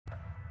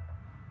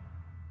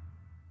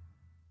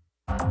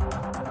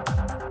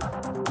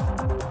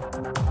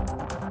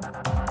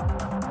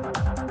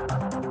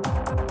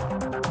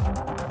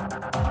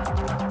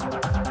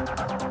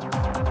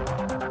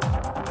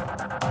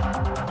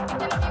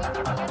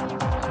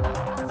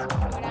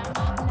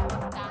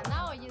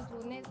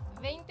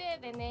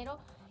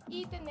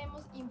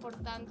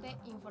importante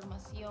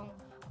información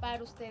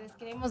para ustedes.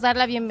 Queremos dar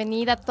la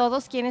bienvenida a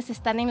todos quienes se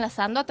están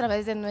enlazando a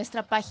través de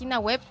nuestra página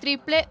web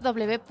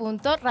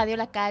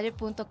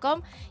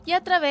www.radiolacalle.com y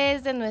a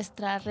través de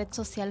nuestra red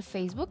social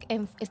Facebook.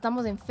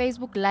 Estamos en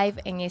Facebook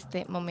Live en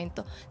este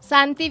momento.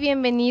 Santi,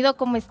 bienvenido,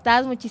 ¿cómo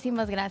estás?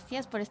 Muchísimas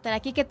gracias por estar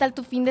aquí. ¿Qué tal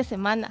tu fin de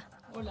semana?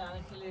 Hola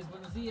Ángeles,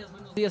 buenos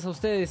días a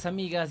ustedes,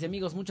 amigas y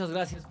amigos, muchas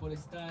gracias por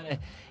estar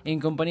en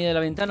compañía de La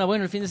Ventana.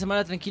 Bueno, el fin de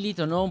semana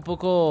tranquilito, ¿no? Un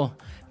poco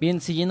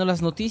bien siguiendo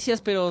las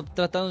noticias, pero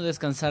tratando de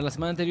descansar. La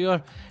semana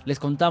anterior les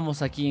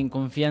contamos aquí en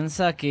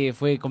confianza que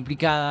fue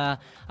complicada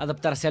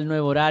adaptarse al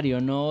nuevo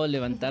horario, ¿no?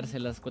 Levantarse a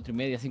las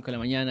 4:30, 5 de la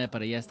mañana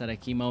para ya estar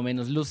aquí más o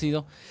menos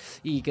lúcido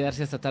y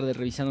quedarse hasta tarde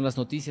revisando las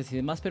noticias y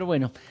demás, pero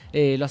bueno,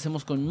 lo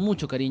hacemos con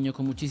mucho cariño,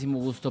 con muchísimo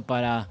gusto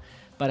para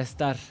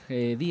estar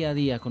día a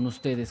día con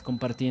ustedes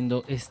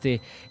compartiendo este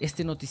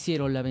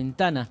noticiero La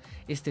Ventana,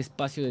 este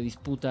espacio de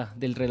disputa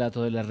del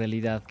relato de la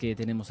realidad que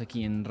tenemos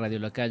aquí en Radio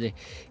La Calle.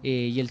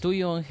 ¿Y el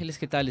tuyo, Ángeles,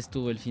 qué tal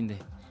estuvo el fin de...?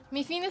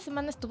 Mi fin de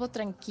semana estuvo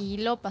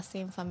tranquilo, pasé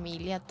en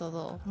familia,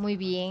 todo muy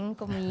bien,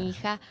 con mi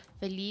hija,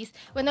 feliz.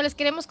 Bueno, les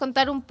queremos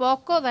contar un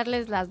poco,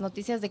 darles las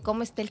noticias de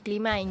cómo está el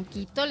clima en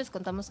Quito. Les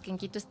contamos que en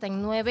Quito está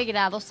en 9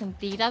 grados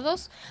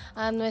centígrados.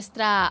 A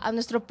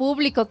nuestro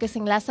público que se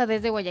enlaza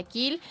desde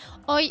Guayaquil,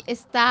 hoy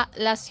está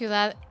la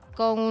ciudad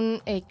con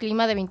un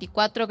clima de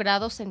 24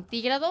 grados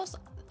centígrados.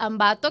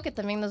 Ambato, que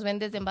también nos ven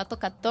desde Ambato,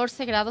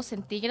 14 grados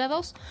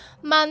centígrados.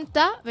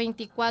 Manta,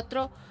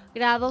 24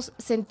 grados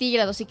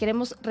centígrados. Y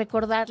queremos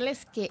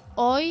recordarles que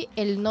hoy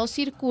el no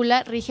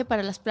circula rige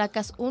para las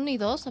placas 1 y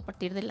 2 a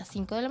partir de las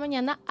 5 de la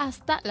mañana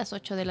hasta las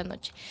 8 de la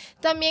noche.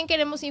 También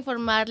queremos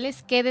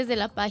informarles que desde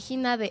la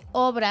página de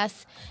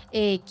Obras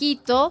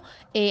Quito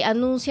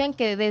anuncian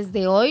que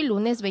desde hoy,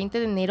 lunes 20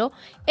 de enero,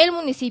 el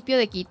municipio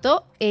de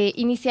Quito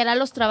iniciará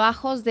los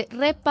trabajos de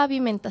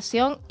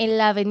repavimentación en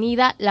la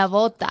avenida La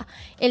Bota,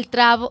 el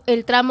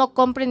tramo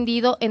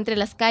comprendido entre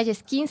las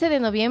calles 15 de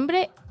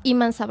noviembre y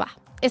Manzabá.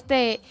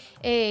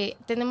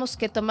 Tenemos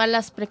que tomar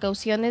las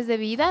precauciones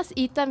debidas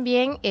y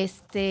también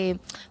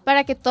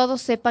para que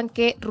todos sepan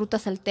qué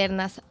rutas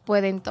alternas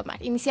pueden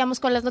tomar. Iniciamos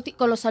con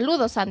los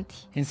saludos, Santi.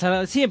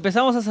 Sí,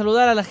 empezamos a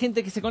saludar a la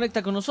gente que se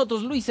conecta con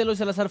nosotros. Luis Eloy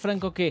Salazar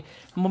Franco, que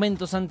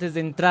momentos antes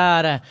de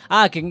entrar...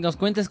 que nos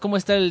cuentes cómo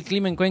está el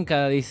clima en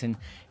Cuenca, dicen.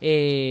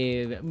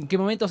 Que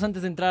momentos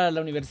antes de entrar a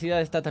la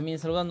universidad está también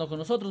saludando con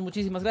nosotros.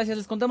 Muchísimas gracias.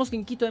 Les contamos que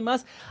en Quito,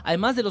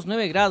 además de los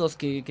 9 grados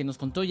que nos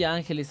contó ya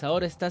Ángeles,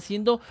 ahora está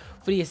haciendo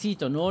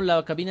friecito, ¿no?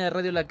 La cabina de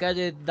Radio La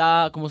Calle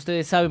da, como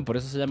ustedes saben, por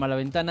eso se llama La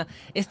Ventana.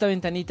 Esta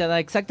ventanita da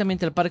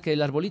exactamente al Parque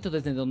del Arbolito,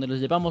 desde donde los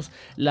llevamos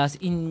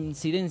las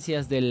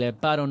incidencias del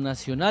paro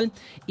nacional.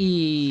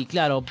 Y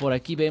claro, por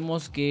aquí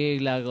vemos que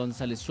la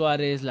González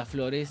Suárez, la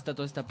Floresta,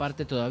 toda esta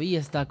parte todavía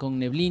está con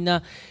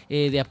neblina.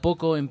 De a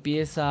poco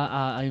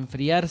empieza a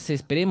enfriarse.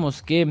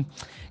 Esperemos que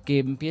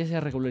empiece a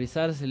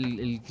regularizarse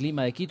el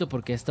clima de Quito,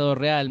 porque ha estado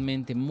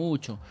realmente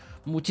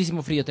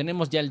muchísimo frío.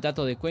 Tenemos ya el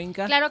dato de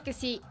Cuenca. Claro que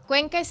sí.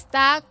 Cuenca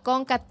está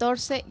con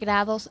 14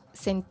 grados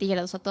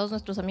centígrados. A todos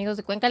nuestros amigos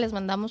de Cuenca les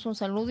mandamos un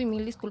saludo y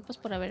mil disculpas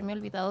por haberme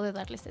olvidado de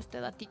darles este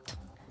datito.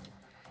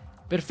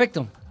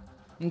 Perfecto.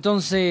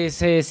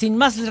 Entonces, sin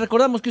más, les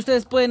recordamos que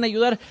ustedes pueden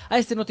ayudar a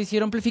este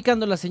noticiero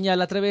amplificando la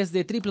señal a través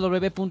de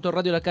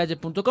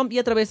www.radiolacalle.com y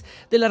a través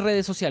de las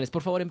redes sociales.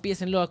 Por favor,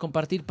 empiécenlo a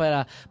compartir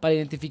para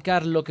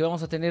identificar lo que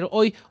vamos a tener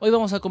hoy. Hoy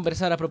vamos a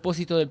conversar a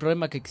propósito del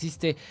problema que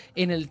existe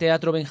en el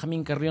Teatro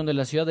Benjamín Carrión de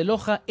la ciudad de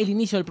Loja, el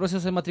inicio del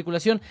proceso de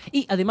matriculación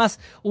y además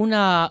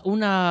una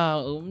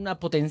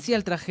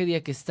potencial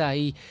tragedia que está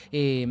ahí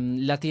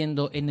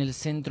latiendo en el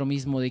centro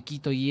mismo de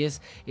Quito, y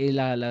es el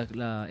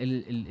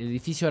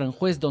edificio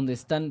Aranjuez, donde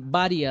están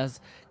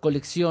varias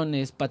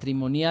colecciones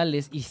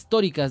patrimoniales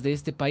históricas de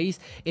este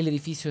país. El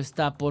edificio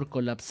está por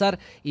colapsar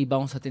y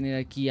vamos a tener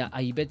aquí a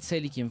Ivette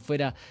Celi, quien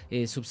fuera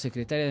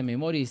subsecretaria de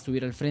Memoria y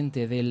estuviera al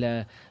frente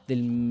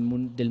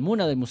del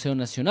MUNA, del Museo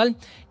Nacional,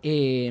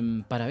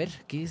 para ver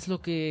qué es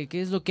lo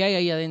que hay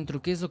ahí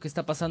adentro, qué es lo que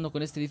está pasando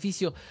con este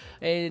edificio.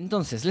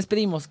 Entonces, les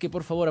pedimos que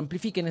por favor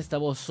amplifiquen esta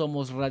voz.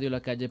 Somos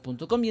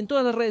radiolacalle.com y en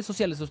todas las redes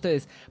sociales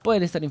ustedes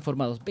pueden estar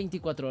informados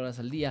 24 horas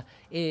al día,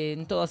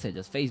 en todas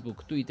ellas: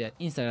 Facebook, Twitter,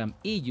 Instagram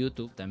y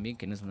YouTube también,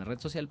 que no es una red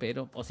social,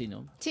 pero, o si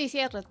no, sí es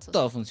red social,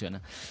 todo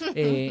funciona.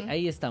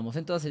 Ahí estamos,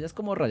 en todas ellas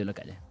como Radio La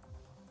Calle.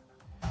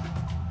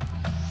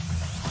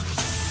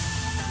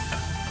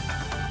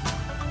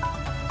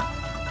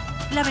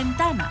 La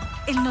Ventana,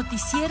 el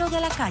noticiero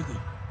de la calle.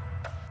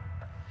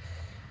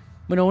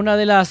 Bueno, una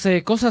de las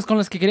cosas con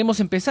las que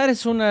queremos empezar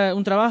es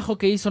un trabajo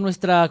que hizo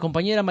nuestra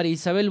compañera María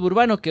Isabel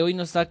Burbano, que hoy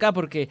no está acá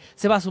porque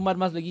se va a sumar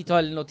más lueguito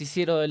al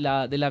noticiero de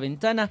la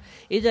Ventana.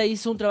 Ella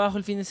hizo un trabajo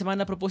el fin de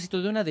semana a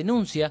propósito de una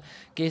denuncia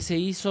que se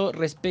hizo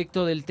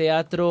respecto del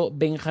Teatro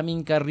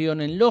Benjamín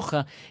Carrión en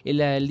Loja.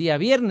 El día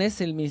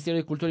viernes el Ministerio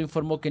de Cultura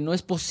informó que no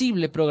es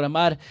posible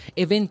programar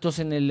eventos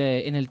en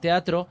el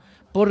teatro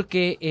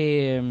porque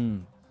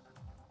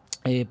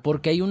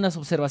porque hay unas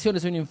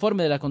observaciones, hay un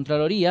informe de la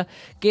Contraloría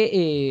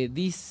que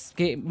dice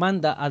que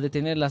manda a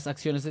detener las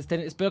acciones.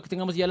 Espero que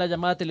tengamos ya la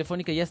llamada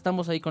telefónica, ya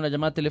estamos ahí con la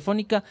llamada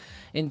telefónica,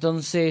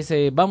 entonces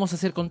vamos a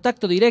hacer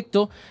contacto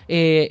directo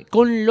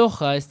con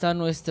Loja. Está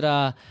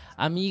nuestra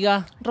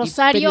amiga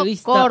Rosario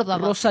periodista Córdoba.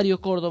 Rosario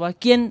Córdoba,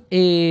 quien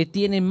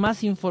tiene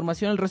más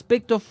información al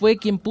respecto, fue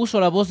quien puso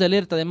la voz de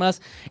alerta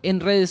además en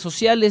redes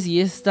sociales y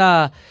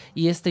esta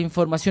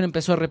información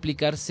empezó a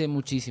replicarse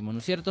muchísimo, ¿no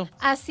es cierto?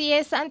 Así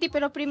es, Santi,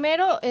 pero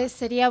primero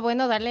sería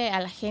bueno darle a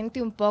la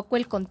gente un poco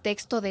el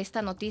contexto de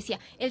esta noticia.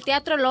 El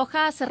Teatro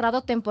Loja ha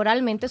cerrado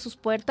temporalmente sus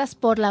puertas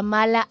por la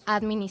mala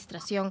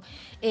administración.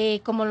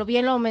 Como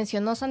bien lo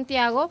mencionó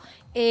Santiago,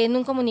 en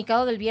un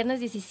comunicado del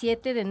viernes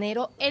 17 de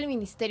enero, el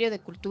Ministerio de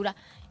Cultura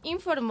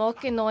informó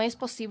que no es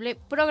posible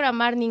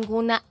programar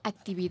ninguna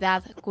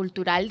actividad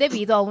cultural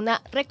debido a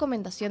una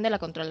recomendación de la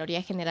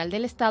Contraloría General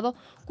del Estado,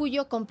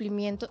 cuyo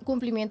cumplimiento,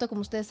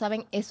 como ustedes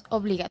saben, es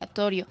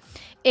obligatorio.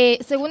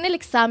 Según el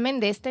examen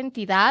de esta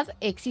entidad,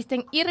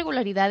 existen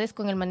irregularidades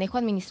con el manejo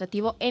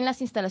administrativo en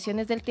las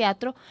instalaciones del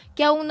teatro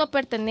que aún no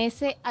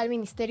pertenece al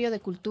Ministerio de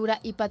Cultura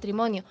y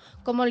Patrimonio.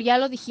 Como ya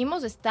lo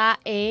dijimos, está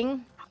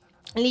en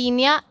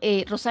línea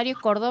Rosario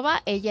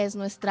Córdoba, ella es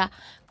nuestra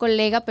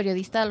colega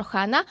periodista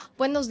lojana.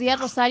 Buenos días,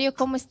 Rosario,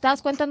 ¿cómo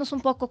estás? Cuéntanos un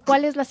poco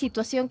cuál es la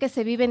situación que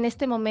se vive en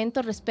este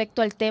momento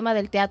respecto al tema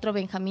del Teatro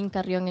Benjamín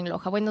Carrión en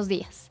Loja. Buenos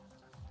días.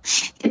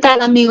 ¿Qué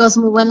tal, amigos?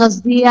 Muy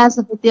buenos días,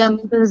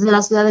 efectivamente desde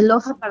la ciudad de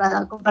Loja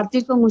para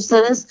compartir con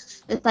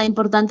ustedes esta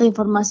importante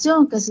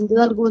información que sin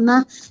duda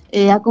alguna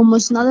ha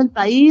conmocionado el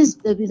país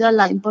debido a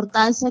la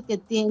importancia que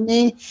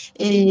tiene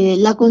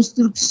la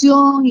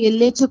construcción y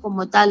el hecho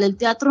como tal. El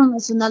Teatro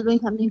Nacional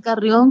Benjamín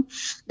Carrión,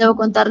 debo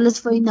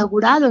contarles, fue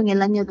inaugurado en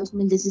el año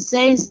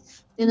 2016,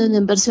 tiene una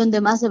inversión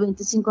de más de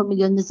 25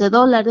 millones de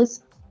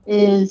dólares.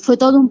 Fue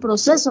todo un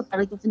proceso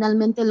para que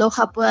finalmente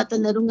Loja pueda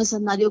tener un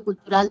escenario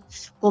cultural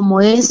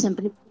como es, en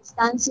primera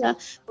instancia,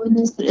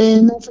 una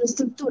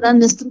estructura,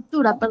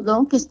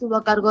 que estuvo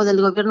a cargo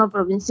del gobierno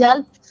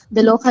provincial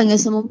de Loja en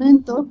ese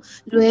momento.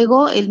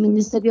 Luego el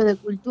Ministerio de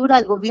Cultura,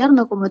 el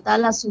gobierno como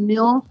tal,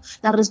 asumió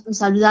la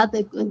responsabilidad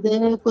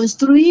de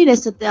construir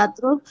ese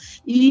teatro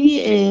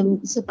y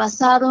se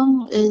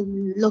pasaron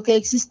lo que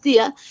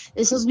existía,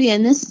 esos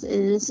bienes,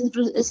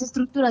 esa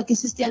estructura que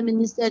existía el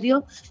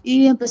ministerio,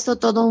 y empezó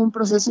todo un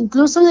proceso,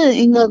 incluso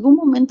en algún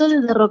momento de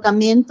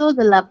derrocamiento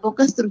de la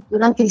poca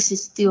estructura que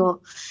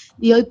existió.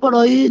 Y hoy por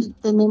hoy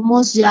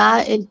tenemos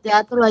ya el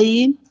teatro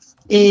ahí,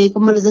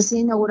 como les decía,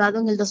 inaugurado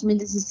en el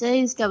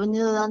 2016, que ha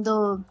venido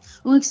dando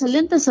un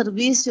excelente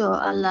servicio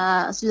a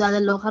la ciudad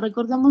de Loja.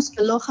 Recordemos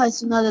que Loja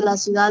es una de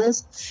las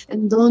ciudades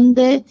en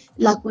donde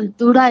la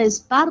cultura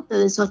es parte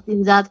de su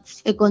actividad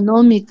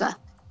económica.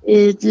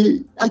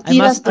 Aquí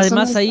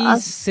además ahí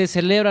se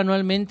celebra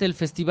anualmente el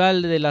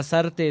Festival de las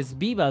Artes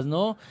Vivas,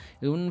 ¿no?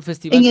 Un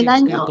festival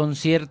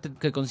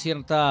que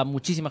concierta a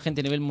muchísima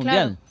gente a nivel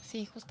mundial. Claro,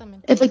 sí,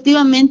 justamente.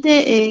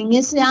 Efectivamente, en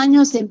ese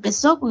año se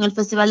empezó con el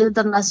Festival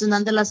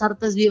Internacional de las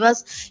Artes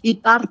Vivas y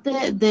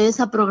parte de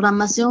esa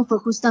programación fue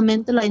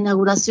justamente la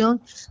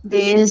inauguración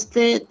de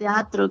este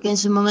teatro, que en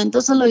su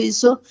momento se lo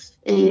hizo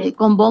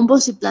con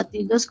bombos y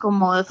platillos,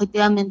 como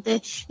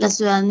efectivamente la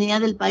ciudadanía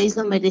del país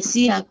lo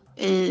merecía.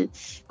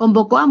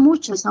 Convocó a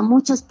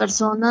muchas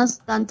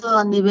personas, tanto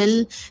a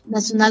nivel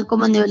nacional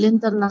como a nivel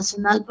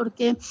internacional,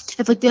 porque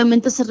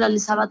efectivamente se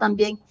realizaba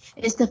también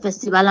este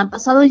festival. Han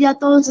pasado ya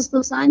todos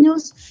estos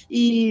años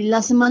y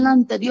la semana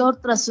anterior,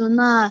 tras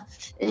me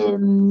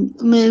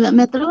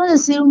atrevo a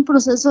decir, un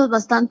proceso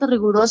bastante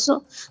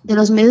riguroso de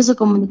los medios de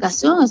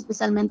comunicación,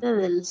 especialmente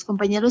de los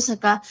compañeros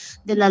acá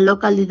de la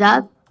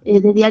localidad,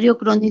 de Diario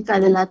Crónica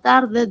de la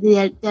tarde,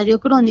 de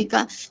Diario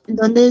Crónica, en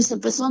donde se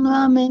empezó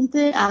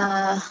nuevamente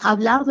a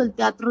hablar del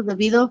teatro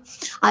debido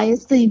a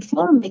este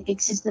informe que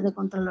existe de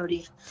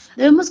Contraloría.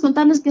 Debemos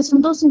contarles que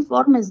son 2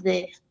 informes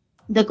de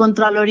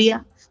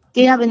Contraloría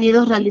que ha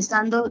venido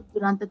realizando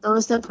durante todo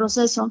este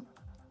proceso.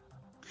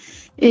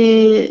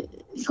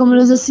 Como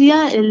les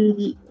decía,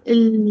 hay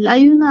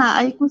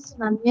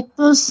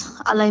cuestionamientos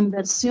a la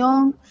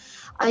inversión,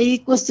 hay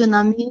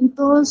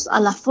cuestionamientos a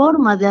la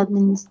forma de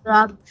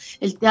administrar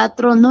el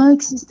teatro, no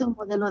existe un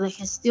modelo de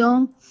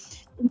gestión.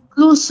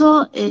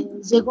 Incluso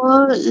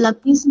llegó la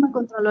misma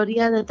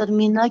Contraloría,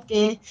 determina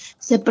que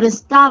se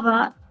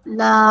prestaba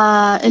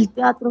el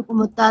teatro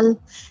como tal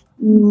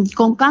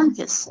con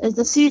canjes, es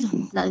decir,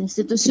 la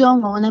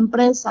institución o una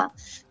empresa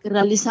que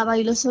realizaba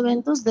ahí los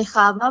eventos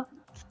dejaba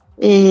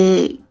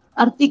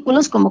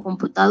artículos como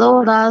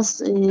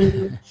computadoras,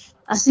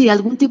 así,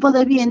 algún tipo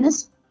de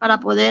bienes para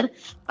poder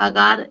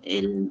pagar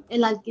el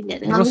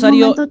alquiler.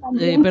 Rosario,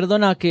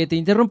 perdona que te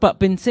interrumpa,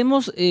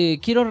 pensemos,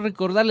 quiero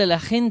recordarle a la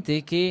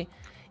gente que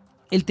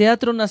el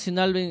Teatro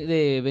Nacional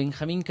de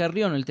Benjamín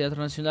Carrión, el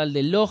Teatro Nacional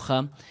de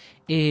Loja,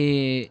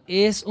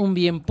 es un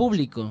bien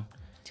público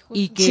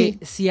y que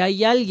si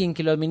hay alguien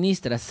que lo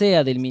administra,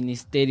 sea del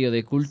Ministerio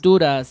de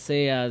Cultura,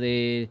 sea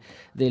de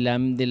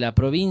la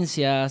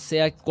provincia,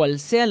 sea cual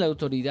sea la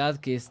autoridad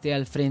que esté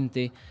al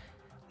frente,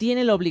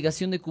 tiene la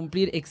obligación de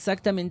cumplir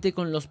exactamente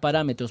con los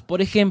parámetros.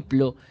 Por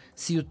ejemplo,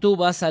 si tú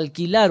vas a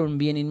alquilar un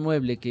bien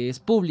inmueble que es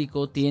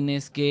público,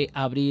 tienes que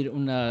abrir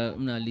una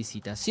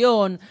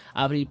licitación,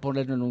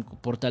 ponerlo en un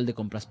portal de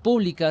compras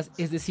públicas.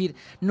 Es decir,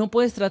 no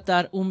puedes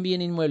tratar un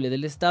bien inmueble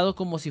del Estado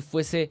como si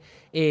fuese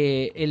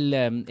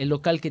el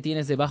local que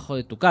tienes debajo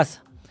de tu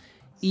casa.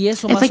 Y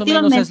eso más o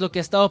menos es lo que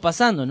ha estado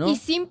pasando, ¿no? Y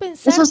sin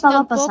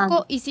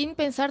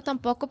pensar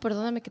tampoco,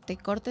 perdóname que te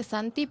corte,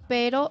 Santi,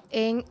 pero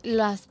en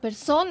las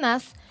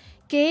personas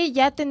que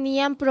ya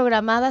tenían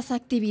programadas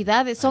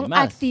actividades, son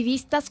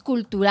activistas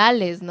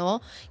culturales,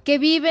 ¿no? Que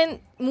viven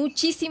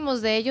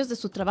muchísimos de ellos de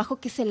su trabajo,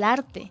 que es el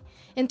arte.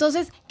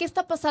 Entonces, ¿qué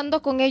está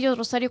pasando con ellos,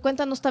 Rosario?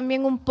 Cuéntanos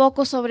también un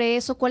poco sobre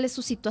eso, cuál es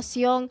su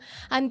situación.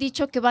 Han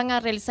dicho que van a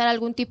realizar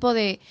algún tipo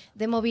de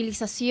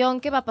movilización.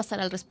 ¿Qué va a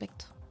pasar al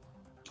respecto?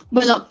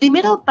 Bueno,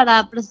 primero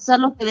para precisar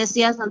lo que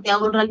decía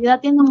Santiago, en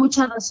realidad tiene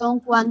mucha razón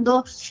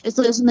cuando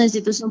esto es una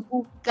institución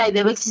pública y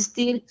debe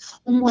existir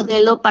un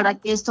modelo para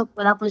que esto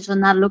pueda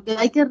funcionar. Lo que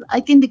hay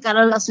que indicar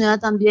a la señora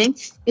también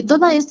que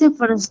toda esta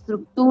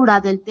infraestructura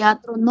del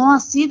teatro no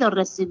ha sido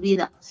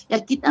recibida. Y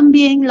aquí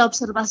también la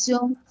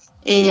observación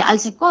al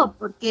SECOP,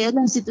 porque es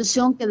la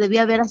institución que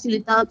debía haber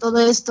facilitado todo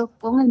esto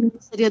con el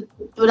Ministerio de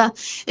Cultura.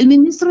 El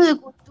ministro de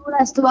Cultura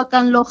estuvo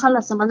acá en Loja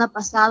la semana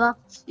pasada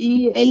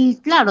y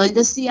él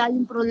decía, hay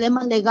un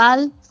problema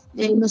legal,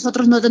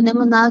 nosotros no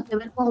tenemos nada que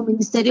ver con el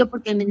ministerio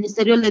porque el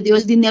ministerio le dio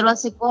el dinero al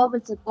SECOP,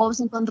 el SECOP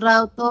se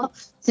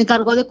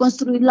encargó de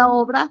construir la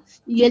obra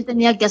y él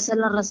tenía que hacer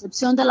la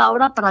recepción de la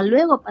obra para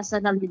luego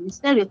pasar al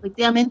ministerio.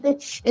 Efectivamente,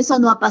 eso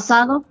no ha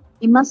pasado.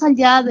 Y más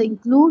allá de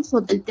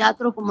incluso del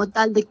teatro como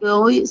tal, de que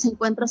hoy se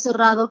encuentra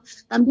cerrado,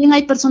 también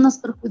hay personas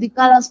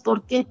perjudicadas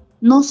porque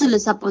no se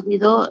les ha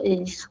podido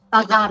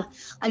pagar.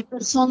 Hay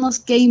personas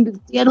que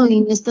invirtieron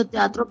en este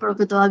teatro, pero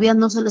que todavía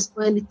no se les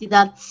puede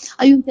liquidar.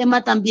 Hay un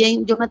tema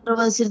también, yo me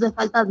atrevo a decir, de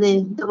falta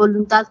de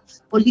voluntad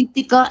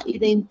política y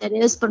de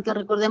interés, porque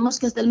recordemos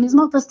que hasta el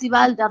mismo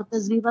Festival de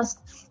Artes Vivas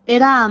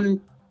era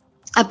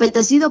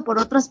apetecido por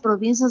otras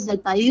provincias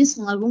del país.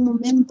 En algún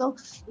momento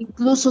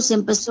incluso se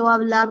empezó a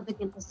hablar de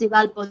que el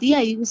festival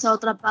podía irse a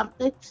otra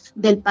parte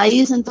del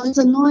país.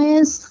 Entonces no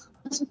es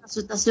una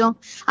situación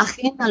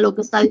ajena a lo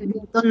que está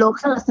viviendo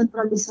Loja. La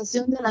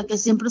centralización de la que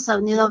siempre se ha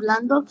venido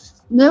hablando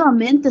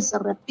nuevamente se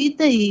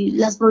repite y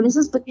las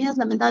provincias pequeñas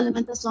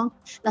lamentablemente son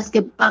las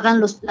que pagan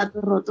los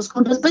platos rotos.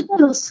 Con respecto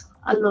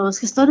a los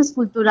gestores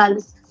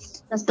culturales,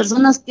 las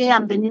personas que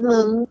han venido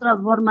de otra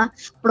forma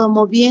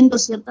promoviendo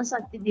ciertas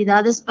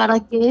actividades para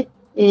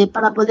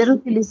poder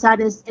utilizar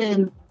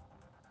este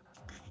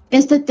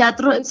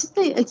teatro,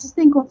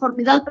 existe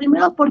inconformidad,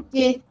 primero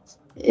porque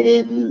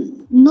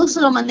no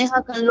se lo maneja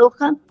acá en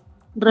Loja.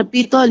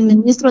 Repito, el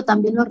ministro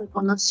también lo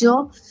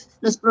reconoció,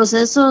 los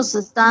procesos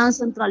están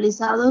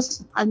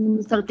centralizados,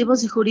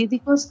 administrativos y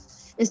jurídicos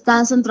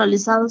están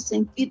centralizados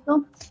en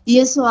Quito, y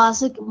eso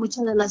hace que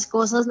muchas de las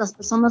cosas, las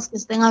personas que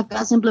estén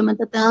acá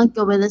simplemente tengan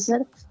que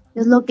obedecer qué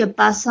es lo que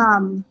pasa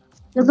a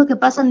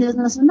nivel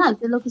nacional,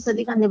 qué es lo que se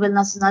diga a nivel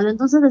nacional.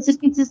 Entonces decir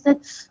que existe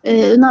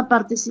una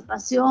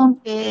participación,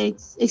 que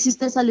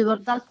existe esa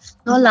libertad,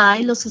 no la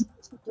hay. Los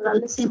gestores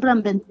culturales siempre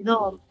han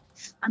venido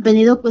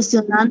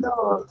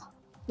cuestionando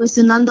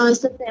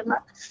este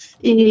tema,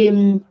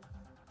 y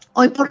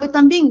hoy por hoy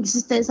también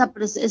existe esa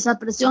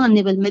presión a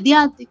nivel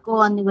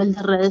mediático, a nivel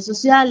de redes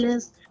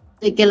sociales,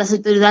 de que las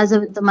autoridades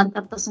deben tomar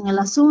cartas en el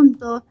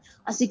asunto,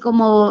 así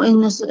como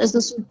en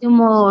estos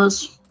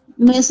últimos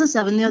meses se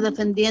ha venido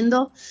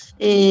defendiendo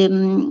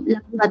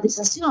la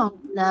privatización,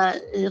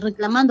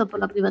 reclamando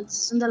por la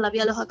privatización de la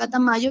vía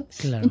Loja-Catamayo.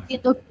 Claro.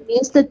 Entiendo que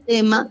este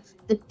tema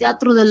del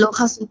teatro de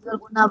Loja, sin duda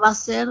alguna, va a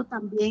ser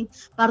también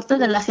parte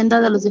de la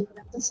agenda de los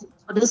diferentes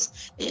sectores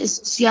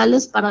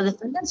sociales para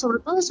defender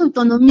sobre todo su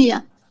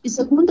autonomía. Y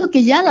segundo,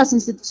 que ya las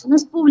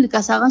instituciones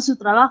públicas hagan su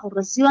trabajo,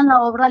 reciban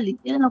la obra,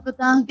 liquiden lo que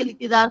tengan que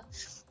liquidar.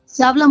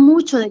 Se habla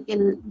mucho de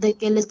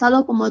que el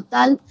Estado como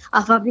tal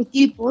a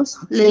Fabriquipos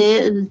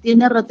le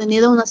tiene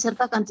retenido una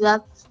cierta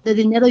cantidad de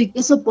dinero y que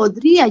eso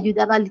podría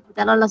ayudar a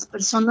liquidar a las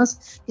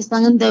personas que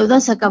están en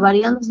deuda. Se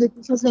acabarían los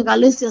litigios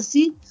legales y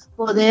así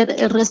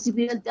poder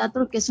recibir el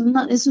teatro, que es un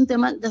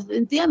tema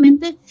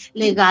definitivamente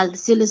legal.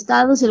 Si el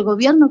Estado, si el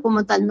gobierno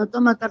como tal no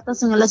toma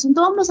cartas en el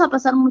asunto, vamos a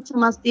pasar mucho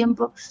más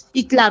tiempo.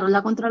 Y claro,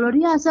 la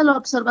Contraloría hace la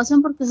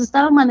observación porque se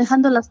estaban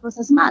manejando las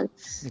cosas mal.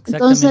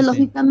 Entonces,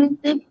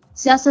 lógicamente,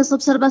 se hace esa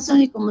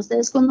observación y, como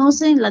ustedes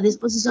conocen, la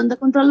disposición de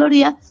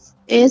Contraloría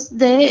es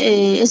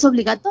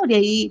obligatoria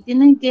y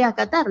tienen que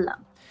acatarla.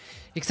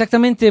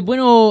 Exactamente.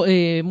 Bueno,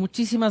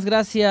 muchísimas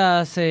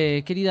gracias,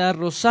 querida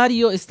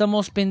Rosario.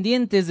 Estamos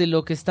pendientes de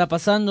lo que está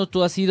pasando.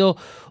 Tú has sido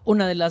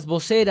una de las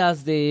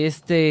voceras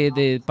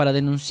para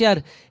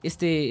denunciar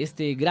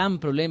este gran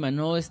problema,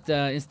 ¿no?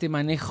 Este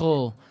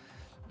manejo,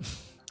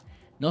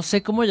 no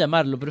sé cómo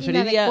llamarlo,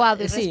 preferiría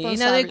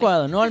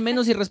inadecuado, ¿no? Al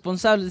menos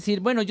irresponsable, decir,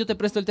 bueno, yo te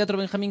presto el Teatro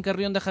Benjamín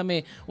Carrión,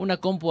 déjame una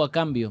compu a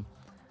cambio.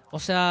 O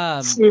sea,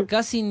 Sí.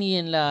 casi ni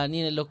en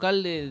el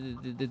local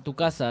de tu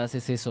casa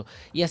haces eso.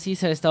 Y así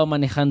se ha estado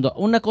manejando.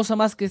 Una cosa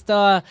más se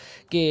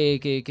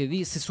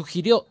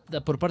sugirió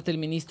por parte del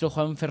ministro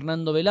Juan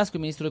Fernando Velasco,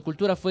 el ministro de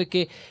Cultura, fue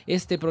que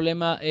este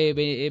problema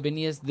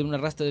venía de un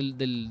arrastre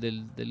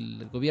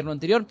del gobierno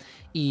anterior.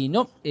 Y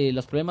no,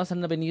 los problemas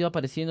han venido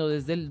apareciendo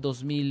desde el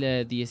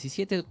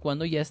 2017,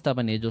 cuando ya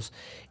estaban ellos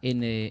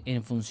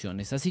en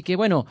funciones. Así que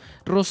bueno,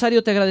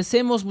 Rosario, te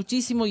agradecemos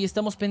muchísimo y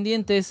estamos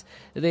pendientes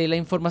de la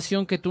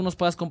información que tú nos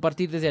puedas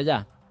compartir desde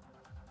allá.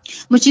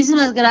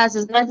 Muchísimas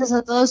gracias. Gracias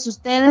a todos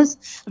ustedes.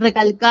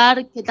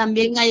 Recalcar que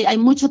también hay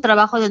mucho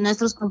trabajo de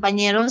nuestros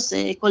compañeros,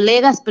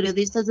 colegas,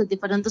 periodistas de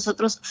diferentes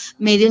otros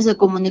medios de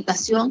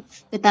comunicación,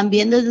 que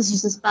también desde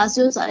sus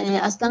espacios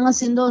están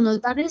haciendo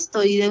notar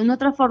esto, y de una u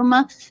otra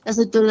forma las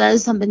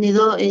autoridades han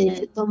venido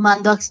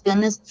tomando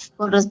acciones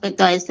con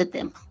respecto a este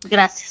tema.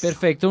 Gracias.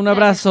 Perfecto, un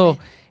abrazo.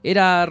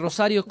 Era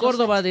Rosario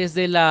Córdoba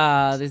desde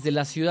la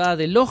ciudad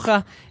de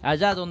Loja,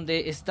 allá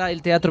donde está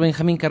el Teatro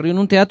Benjamín Carrión,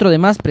 un teatro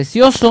además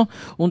precioso,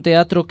 un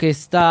teatro que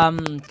está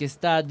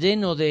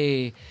lleno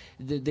de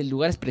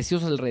lugares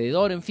preciosos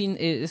alrededor. En fin,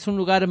 es un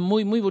lugar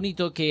muy muy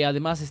bonito que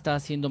además está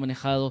siendo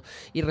manejado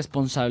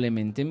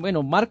irresponsablemente.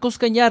 Bueno, Marcos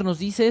Cañar nos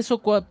dice: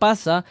 eso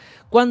pasa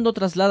cuando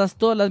trasladas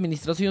toda la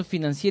administración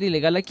financiera y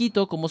legal a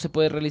Quito. ¿Cómo se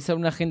puede realizar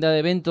una agenda de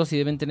eventos y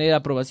deben tener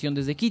aprobación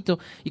desde Quito?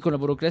 Y con la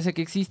burocracia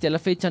que existe a la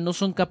fecha no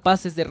son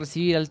capaces de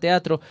recibir al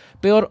teatro.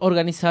 Peor,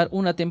 organizar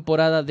una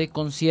temporada de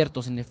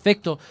conciertos. En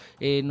efecto,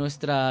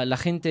 la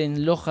gente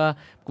en Loja,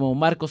 como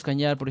Marcos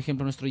Cañar, por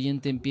ejemplo, nuestro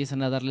oyente,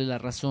 empiezan a darle la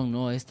razón,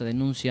 ¿no?, a esta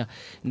denuncia.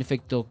 En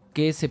efecto,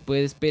 ¿qué se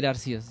puede esperar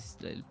si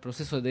el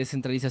proceso de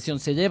descentralización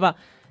se lleva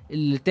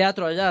el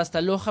teatro allá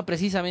hasta Loja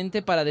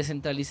precisamente para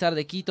descentralizar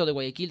de Quito, de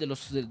Guayaquil,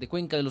 de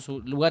Cuenca, de los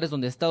lugares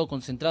donde ha estado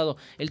concentrado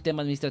el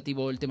tema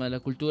administrativo, el tema de la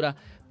cultura,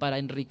 para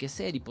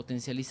enriquecer y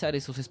potencializar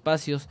esos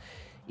espacios?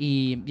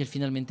 Y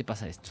finalmente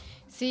pasa esto.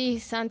 Sí,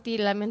 Santi,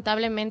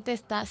 lamentablemente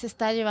se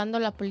está llevando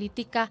la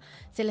política,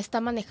 se le está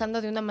manejando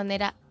de una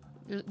manera,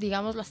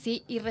 digámoslo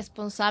así,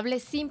 irresponsable,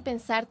 sin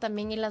pensar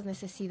también en las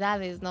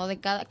necesidades, ¿no? De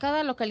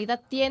cada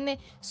localidad tiene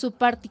su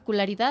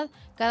particularidad,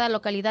 cada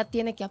localidad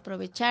tiene que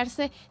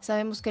aprovecharse.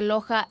 Sabemos que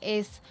Loja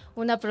es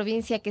una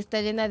provincia que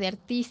está llena de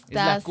artistas. Es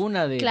la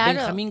cuna de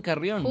Benjamín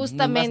Carrión,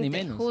 justamente, ni más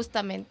ni menos.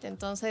 Justamente,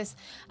 entonces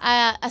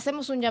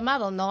hacemos un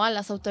llamado, ¿no?, a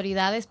las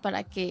autoridades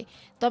para que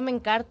tomen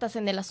cartas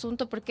en el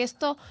asunto, porque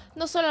esto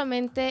no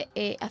solamente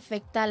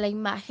afecta a la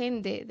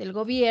imagen del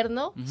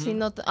gobierno,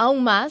 sino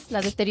aún más,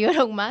 la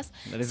deteriora aún más,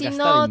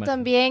 sino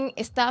también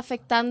está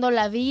afectando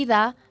la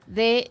vida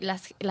de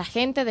la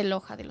gente de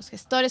Loja, de los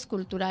gestores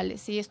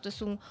culturales. Y esto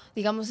es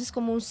es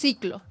como un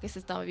ciclo que se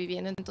está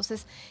viviendo.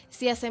 Entonces,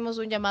 sí hacemos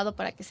un llamado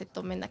para que se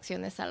tomen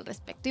acciones al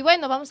respecto. Y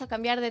bueno, vamos a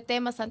cambiar de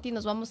tema, Santi,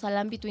 nos vamos al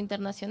ámbito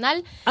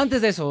internacional.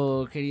 Antes de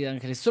eso, querida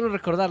Ángeles, solo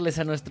recordarles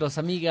a nuestras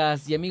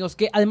amigas y amigos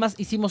que además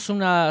hicimos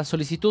una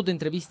solicitud de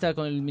entrevista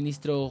con el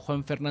ministro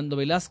Juan Fernando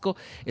Velasco.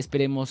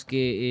 Esperemos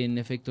que en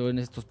efecto en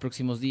estos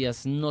próximos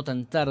días, no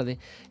tan tarde,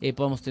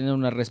 podamos tener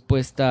una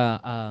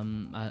respuesta a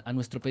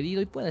nuestro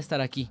pedido y pueda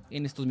estar aquí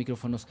en estos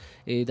micrófonos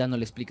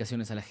dándole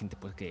explicaciones a la gente,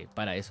 pues que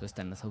para eso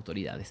están las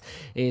autoridades.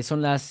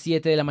 Son las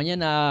 7 de la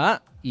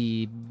mañana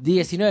y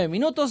 19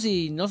 minutos,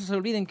 y no se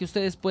olviden que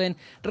ustedes pueden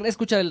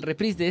escuchar el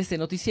reprise de este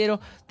noticiero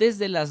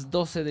desde las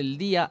 12 del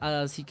día,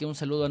 así que un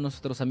saludo a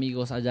nuestros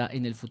amigos allá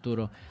en el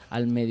futuro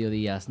al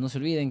mediodía. No se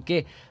olviden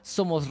que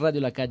somos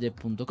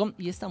radiolacalle.com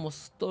y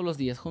estamos todos los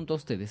días junto a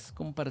ustedes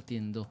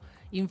compartiendo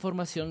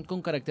información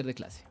con carácter de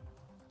clase.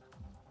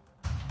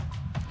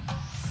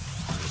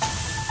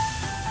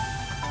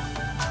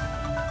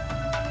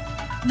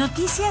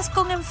 Noticias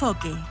con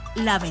enfoque.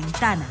 La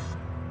Ventana.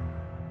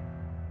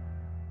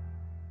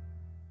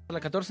 La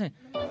 14.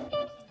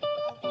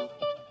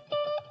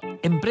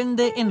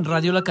 Emprende en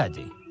Radio La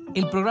Calle,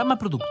 el programa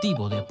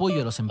productivo de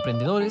apoyo a los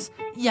emprendedores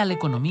y a la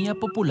economía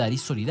popular y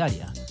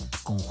solidaria,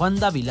 con Juan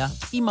Dávila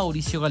y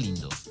Mauricio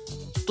Galindo.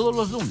 Todos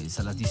los lunes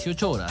a las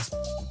 18 horas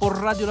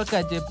por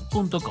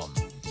radiolacalle.com,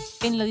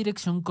 en la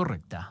dirección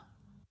correcta.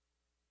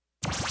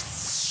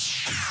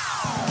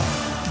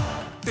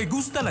 ¿Te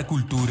gusta la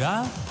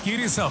cultura?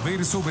 ¿Quieres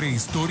saber sobre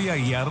historia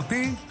y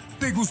arte?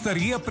 ¿Te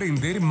gustaría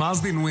aprender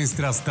más de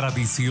nuestras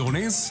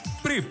tradiciones?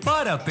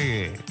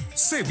 ¡Prepárate!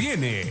 Se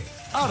viene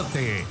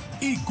Arte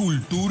y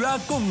Cultura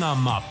con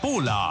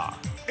Amapola,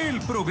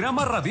 el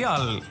programa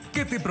radial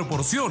que te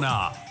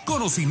proporciona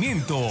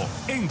conocimiento,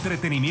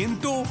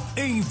 entretenimiento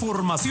e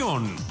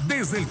información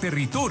desde el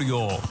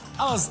territorio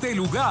hasta el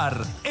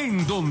lugar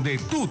en donde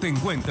tú te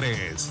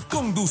encuentres.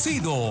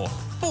 Conducido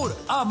por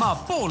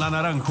Amapola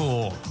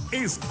Naranjo.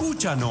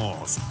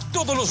 Escúchanos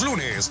todos los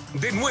lunes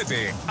de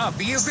 9 a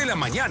 10 de la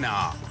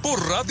mañana por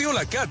Radio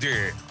La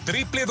Calle,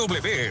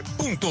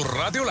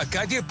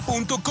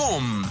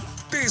 www.radiolacalle.com.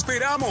 ¡Te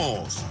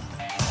esperamos!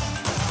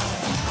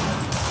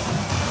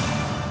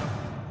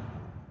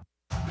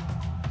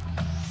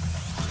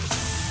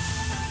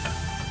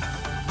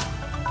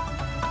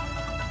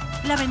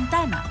 La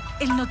Ventana,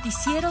 el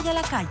noticiero de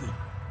la calle.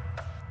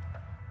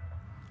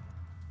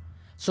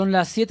 Son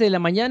las 7 de la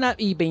mañana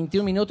y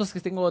 21 minutos,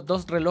 que tengo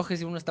dos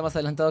relojes y uno está más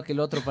adelantado que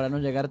el otro para no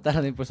llegar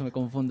tarde, por eso me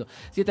confundo.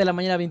 7 de la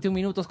mañana, 21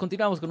 minutos,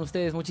 continuamos con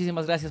ustedes.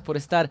 Muchísimas gracias por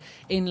estar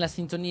en la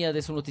sintonía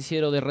de su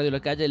noticiero de Radio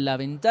La Calle, La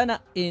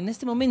Ventana. En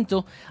este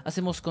momento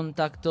hacemos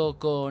contacto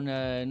con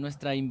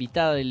nuestra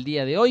invitada del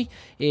día de hoy.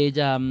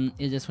 Ella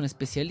es una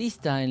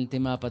especialista en el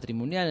tema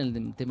patrimonial, en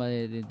el tema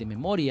de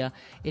memoria,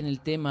 en el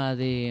tema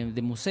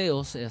de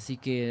museos, así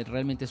que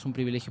realmente es un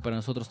privilegio para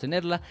nosotros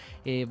tenerla.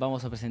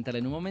 Vamos a presentarla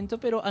en un momento,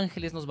 pero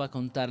Ángeles nos va a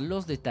contar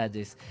los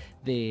detalles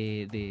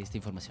de esta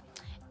información.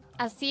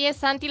 Así es,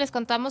 Santi, les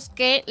contamos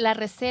que la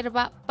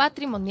Reserva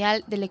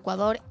Patrimonial del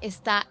Ecuador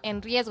está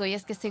en riesgo, y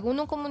es que según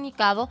un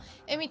comunicado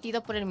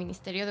emitido por el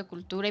Ministerio de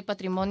Cultura y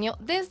Patrimonio,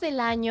 desde el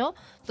año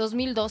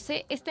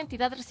 2012, esta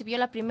entidad recibió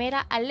la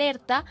primera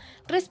alerta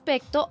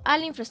respecto a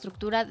la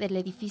infraestructura del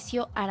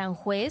edificio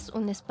Aranjuez,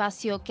 un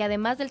espacio que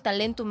además del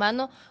talento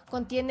humano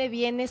contiene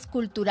bienes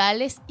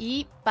culturales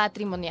y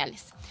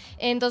patrimoniales.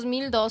 En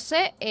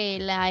 2012,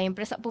 la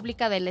empresa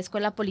pública de la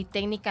Escuela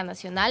Politécnica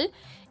Nacional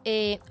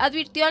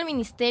advirtió al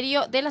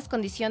ministerio de las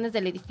condiciones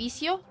del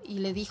edificio y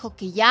le dijo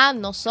que ya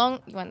no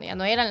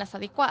eran las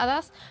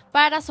adecuadas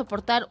para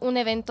soportar un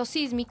evento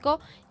sísmico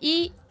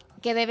y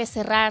que debe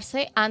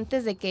cerrarse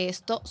antes de que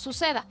esto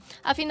suceda.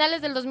 A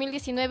finales del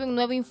 2019, un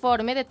nuevo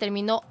informe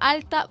determinó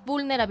alta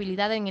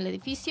vulnerabilidad en el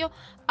edificio.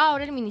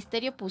 Ahora el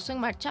ministerio puso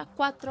en marcha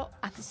 4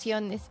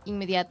 acciones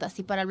inmediatas.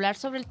 Y para hablar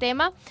sobre el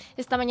tema,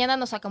 esta mañana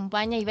nos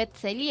acompaña Ivette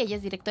Celi. Ella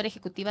es directora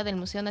ejecutiva del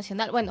Museo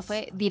Nacional. Bueno,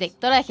 fue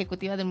directora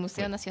ejecutiva del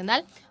Museo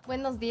Nacional.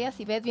 Buenos días,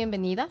 Ivette,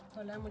 bienvenida.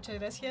 Hola, muchas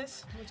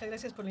gracias. Muchas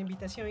gracias por la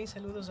invitación y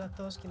saludos a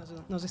todos quienes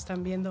nos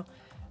están viendo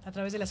a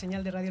través de la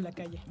señal de Radio La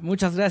Calle.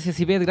 Muchas gracias,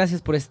 Ivette,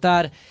 gracias por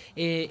estar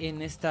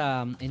en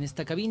esta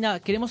cabina.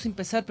 Queremos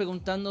empezar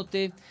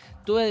preguntándote,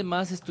 tú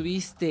además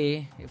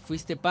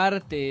fuiste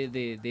parte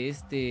de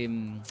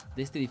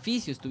este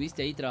edificio,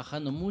 estuviste ahí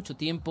trabajando mucho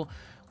tiempo,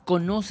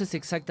 conoces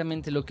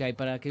exactamente lo que hay,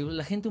 para que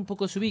la gente un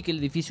poco se ubique. El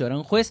edificio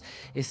Aranjuez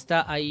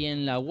está ahí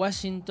en la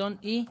Washington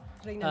y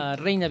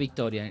Reina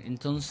Victoria,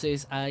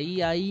 entonces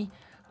ahí hay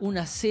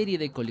una serie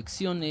de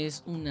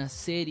colecciones, una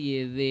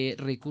serie de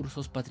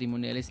recursos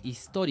patrimoniales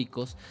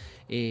históricos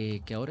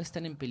que ahora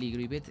están en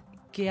peligro. Y Ivette,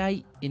 ¿qué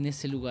hay en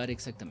ese lugar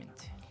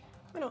exactamente?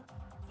 Bueno,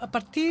 a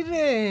partir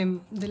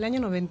del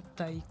año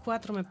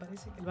 94, me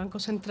parece que el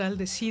Banco Central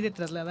decide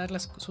trasladar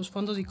sus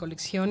fondos y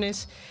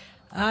colecciones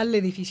al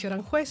edificio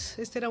Aranjuez.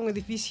 Este era un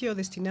edificio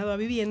destinado a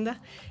vivienda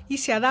y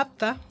se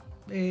adapta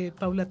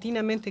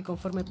paulatinamente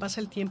conforme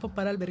pasa el tiempo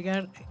para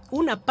albergar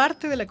una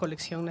parte de la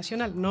colección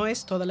nacional. No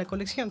es toda la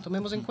colección.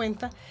 Tomemos en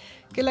cuenta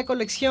que la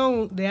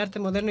colección de arte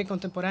moderno y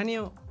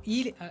contemporáneo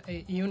y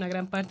una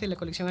gran parte de la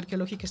colección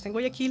arqueológica está en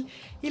Guayaquil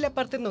y la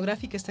parte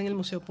etnográfica está en el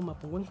Museo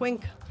Pumapungo en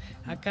Cuenca.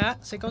 Acá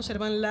se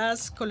conservan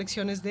las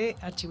colecciones de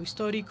archivo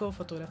histórico,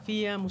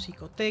 fotografía,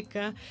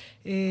 musicoteca,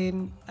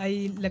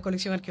 hay la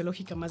colección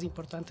arqueológica más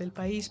importante del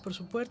país, por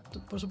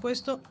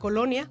supuesto,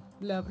 colonia,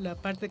 la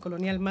parte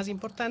colonial más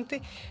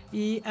importante,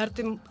 y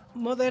arte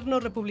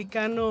moderno,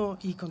 republicano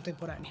y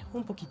contemporáneo,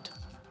 un poquito.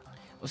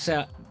 O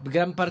sea,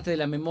 gran parte de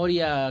la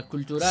memoria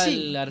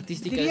cultural,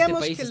 artística de este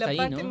país está ahí,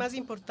 ¿no? Diríamos que la parte más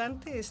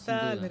importante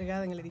está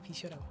albergada en el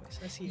edificio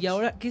Aranjuez. Así es. Y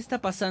ahora, ¿qué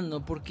está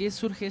pasando? ¿Por qué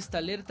surge esta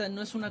alerta?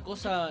 No es una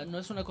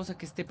cosa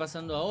que esté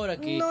pasando ahora,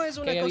 no es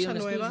una cosa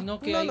nueva,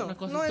 sino que hay una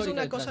cosa no es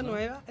una detrás, cosa ¿no?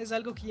 nueva, es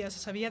algo que ya se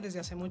sabía desde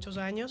hace muchos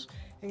años.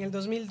 En el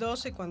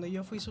 2012, cuando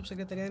yo fui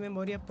subsecretaria de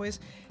Memoria, pues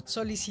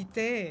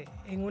solicité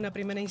en una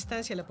primera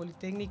instancia a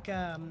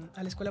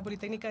la Escuela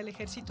Politécnica del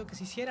Ejército que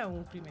se hiciera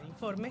un primer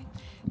informe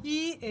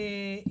y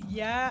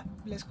ya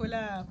la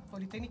Escuela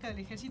Politécnica del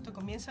Ejército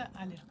comienza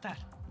a alertar.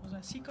 O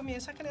sea, sí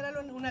comienza a generar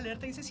una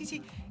alerta y dice,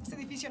 sí, este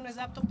edificio no es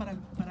apto para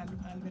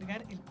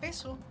albergar el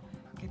peso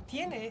que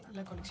tiene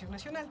la colección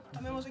nacional.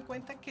 Tomemos en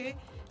cuenta que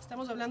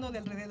estamos hablando de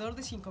alrededor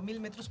de 5.000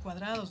 metros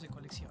cuadrados de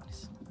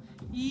colecciones.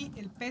 Y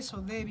el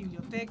peso de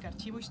biblioteca,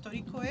 archivo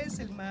histórico es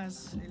el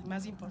más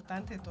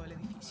importante de todo el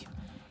edificio.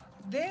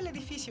 Del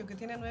edificio que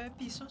tiene 9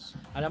 pisos...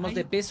 Hablamos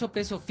de peso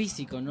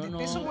físico, ¿no? De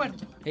peso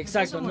muerto.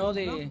 Exacto, peso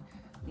muerto,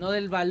 no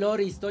del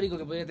valor histórico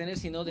que podría tener,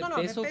 sino de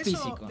peso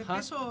físico.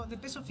 De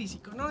peso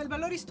físico. No, el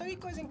valor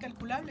histórico es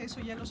incalculable,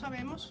 eso ya lo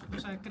sabemos, o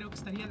sea, creo que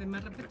estaría de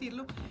más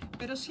repetirlo,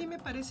 pero sí me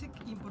parece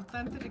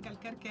importante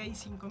recalcar que hay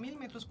 5.000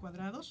 metros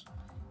cuadrados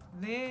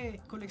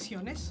de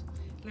colecciones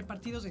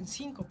repartidos en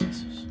 5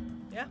 pisos,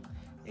 ¿ya?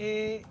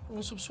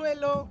 Un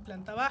subsuelo,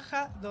 planta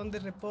baja, donde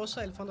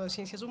reposa el Fondo de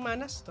Ciencias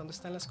Humanas, donde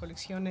están las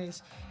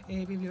colecciones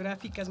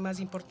bibliográficas más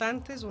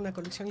importantes, una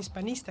colección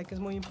hispanista que es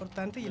muy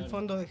importante y el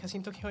Fondo de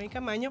Jacinto Gijón y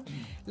Camaño,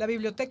 la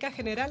Biblioteca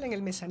General en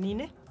el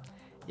mezanine,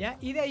 ¿ya?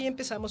 Y de ahí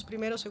empezamos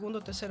primero,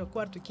 segundo, tercero,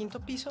 cuarto y quinto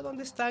piso,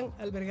 donde están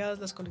albergadas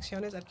las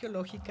colecciones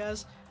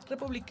arqueológicas,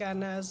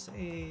 republicanas,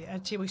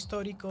 archivo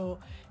histórico,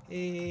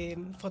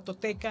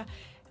 fototeca.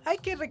 Hay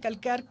que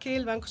recalcar que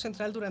el Banco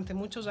Central durante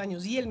muchos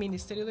años y el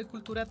Ministerio de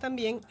Cultura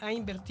también ha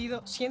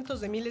invertido cientos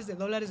de miles de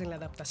dólares en la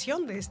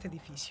adaptación de este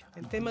edificio,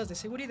 en temas de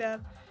seguridad,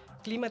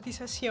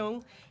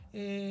 climatización,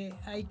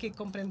 hay que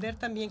comprender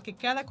también que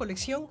cada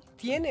colección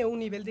tiene un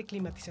nivel de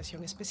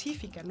climatización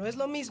específica. No es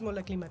lo mismo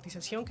la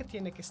climatización que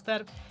tiene que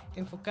estar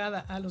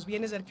enfocada a los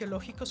bienes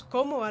arqueológicos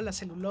como a la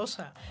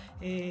celulosa,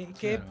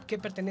 que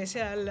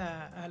pertenece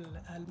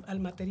al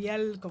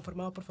material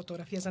conformado por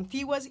fotografías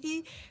antiguas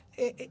y,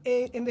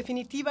 en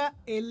definitiva,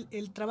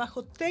 el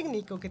trabajo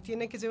técnico que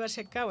tiene que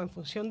llevarse a cabo en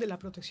función de la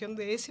protección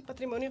de ese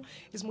patrimonio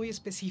es muy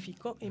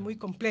específico y muy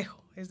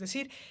complejo. Es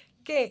decir,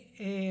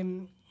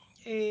 que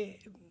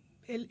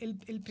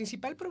el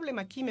principal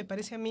problema aquí, me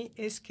parece a mí,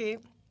 es que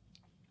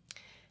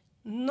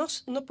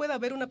no puede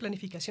haber una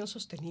planificación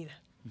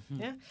sostenida.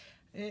 ¿Ya?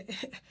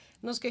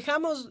 Nos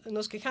quejamos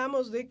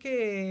de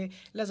que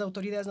las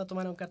autoridades no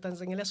tomaron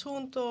cartas en el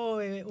asunto,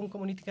 un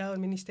comunicado del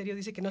ministerio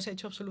dice que no se ha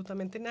hecho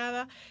absolutamente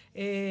nada.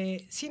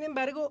 Sin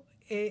embargo,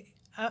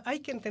 hay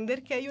que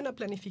entender que hay una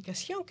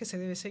planificación que se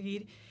debe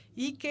seguir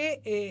y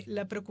que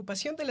la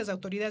preocupación de las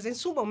autoridades en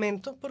su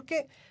momento,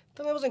 porque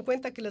tomemos en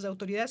cuenta que las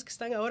autoridades que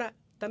están ahora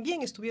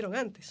también estuvieron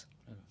antes.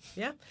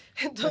 ¿Ya?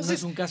 Entonces, no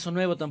es un caso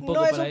nuevo tampoco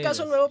para ellos. No es un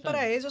caso nuevo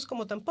para ellos,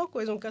 como tampoco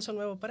es un caso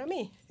nuevo para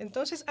mí.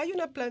 Entonces, hay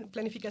una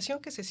planificación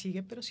que se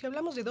sigue, pero si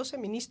hablamos de 12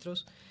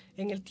 ministros,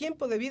 en el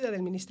tiempo de vida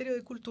del Ministerio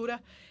de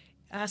Cultura,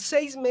 a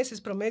 6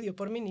 meses promedio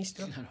por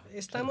ministro,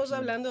 estamos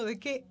hablando de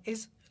que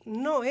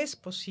no es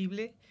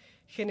posible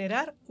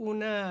generar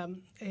una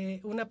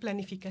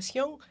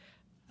planificación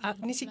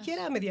ni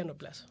siquiera a mediano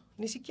plazo.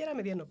 Ni siquiera a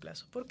mediano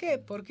plazo. ¿Por qué?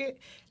 Porque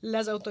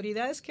las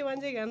autoridades que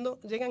van llegando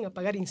llegan a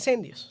apagar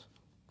incendios.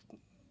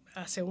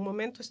 Hace un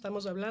momento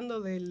estamos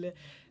hablando del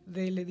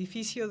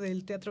edificio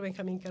del Teatro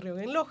Benjamín Carrión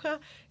en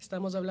Loja,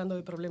 estamos hablando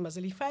de problemas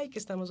del IFAI, que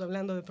estamos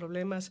hablando de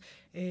problemas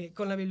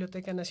con la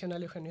Biblioteca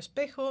Nacional Eugenio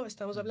Espejo,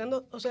 estamos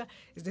hablando,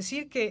 es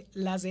decir, que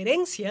las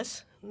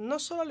herencias no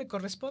solo le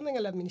corresponden a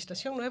la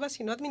administración nueva,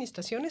 sino a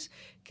administraciones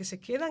que se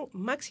quedan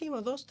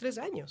máximo 2, 3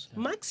 años,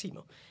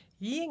 máximo.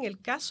 Y en el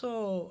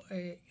caso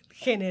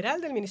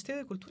general del Ministerio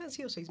de Cultura han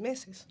sido 6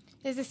 meses.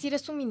 Es decir,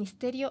 es un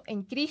ministerio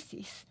en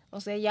crisis.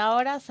 Y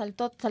ahora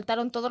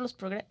saltaron todos los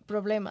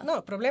problemas.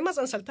 No, problemas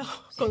han saltado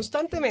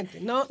constantemente.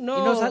 Y no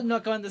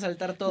acaban de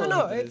saltar todos.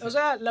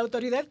 La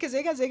autoridad que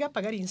llega a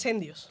apagar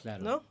incendios.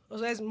 Claro.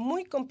 ¿No? Es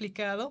muy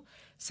complicado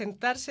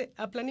sentarse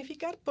a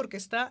planificar porque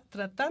está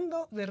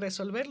tratando de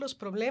resolver los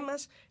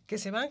problemas que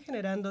se van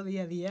generando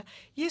día a día.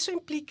 Y eso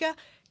implica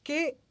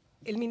que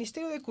el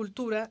Ministerio de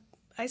Cultura,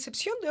 a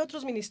excepción de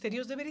otros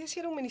ministerios, debería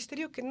ser un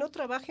ministerio que no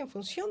trabaje en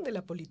función de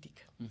la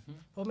política,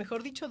 o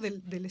mejor dicho,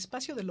 del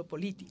espacio de lo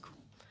político.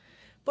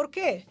 ¿Por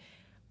qué?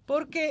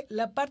 Porque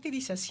la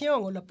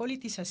partidización o la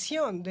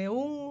politización de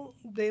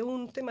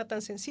un tema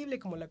tan sensible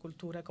como la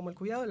cultura, como el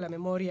cuidado de la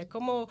memoria,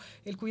 como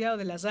el cuidado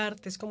de las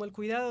artes, como el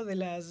cuidado de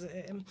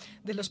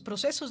los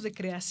procesos de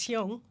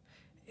creación,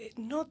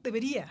 no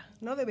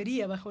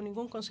debería bajo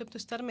ningún concepto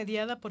estar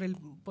mediada por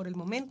el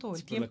momento o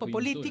el tiempo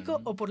político,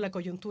 ¿no? O por la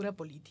coyuntura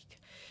política.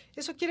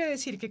 Eso quiere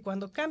decir que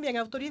cuando cambian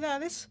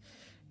autoridades,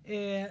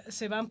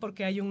 se van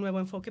porque hay un nuevo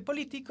enfoque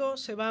político,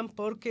 se van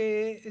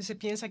porque se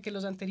piensa que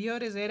los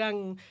anteriores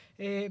eran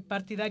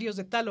partidarios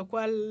de tal o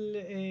cual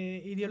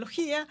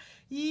ideología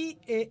y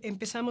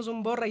empezamos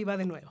un borra y va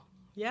de nuevo,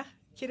 ¿ya?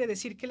 Quiere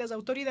decir que las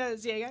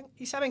autoridades llegan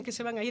y saben que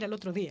se van a ir al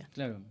otro día.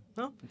 Claro.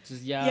 ¿No?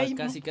 Entonces ya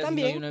casi no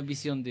hay una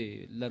visión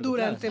de largo plazo.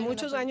 Durante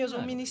muchos años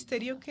un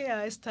ministerio que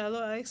ha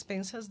estado a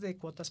expensas de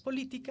cuotas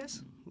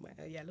políticas,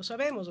 bueno, ya lo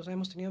sabemos,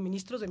 hemos tenido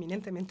ministros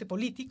eminentemente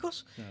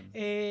políticos, claro.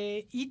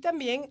 Y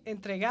también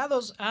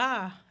entregados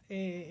a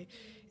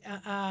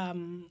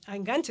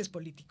enganches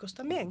políticos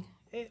también.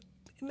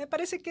 Me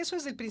parece que eso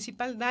es el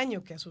principal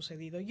daño que ha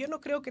sucedido. Yo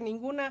no creo que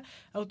ninguna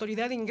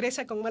autoridad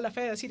ingresa con mala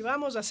fe a decir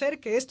vamos a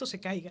hacer que esto se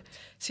caiga,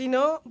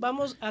 sino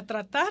vamos a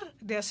tratar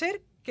de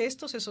hacer que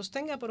esto se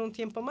sostenga por un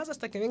tiempo más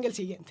hasta que venga el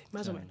siguiente,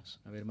 más o menos.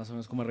 A ver, más o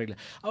menos cómo arregla.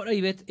 Ahora,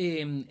 Ivette,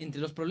 entre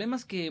los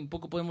problemas que un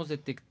poco podemos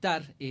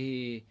detectar,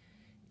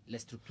 la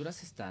estructura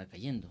se está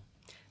cayendo.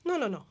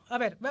 No. A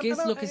ver, ¿qué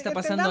es lo que está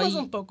pasando ahí?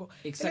 Un poco.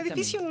 El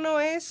edificio no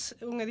es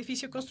un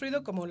edificio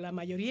construido como la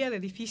mayoría de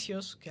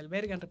edificios que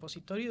albergan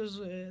repositorios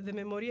de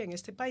memoria en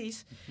este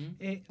país.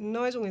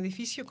 No es un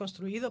edificio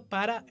construido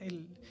para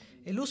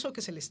el uso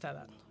que se le está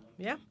dando.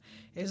 ¿Ya?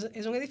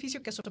 Es un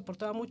edificio que ha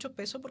soportado mucho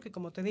peso porque,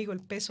 como te digo,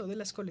 el peso de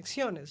las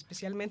colecciones,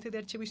 especialmente de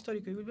archivo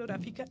histórico y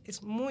bibliográfica,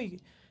 es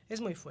muy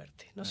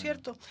fuerte, ¿no es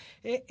cierto?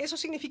 Eso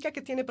significa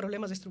que tiene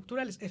problemas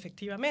estructurales,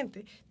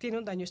 efectivamente, tiene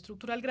un daño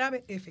estructural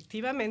grave,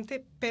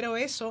 efectivamente, pero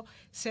eso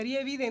sería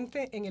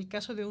evidente en el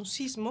caso de un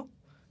sismo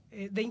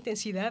de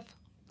intensidad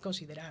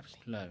considerable.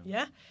 Claro.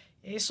 ¿Ya?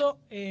 Eso,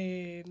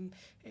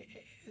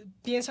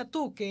 piensa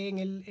tú que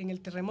en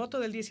el terremoto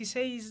del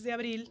 16 de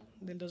abril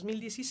del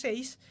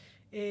 2016,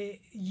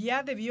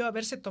 ya debió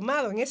haberse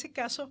tomado en ese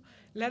caso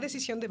la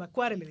decisión de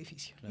evacuar el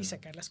edificio, claro, y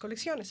sacar las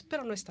colecciones,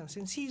 pero no es tan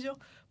sencillo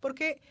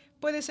porque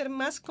puede ser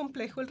más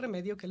complejo el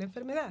remedio que la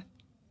enfermedad.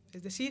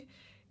 Es decir,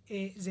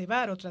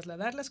 llevar o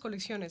trasladar las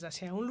colecciones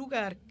hacia un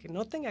lugar que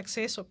no tenga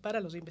acceso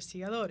para los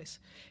investigadores,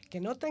 que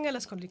no tenga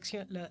las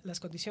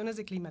condiciones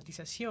de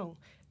climatización,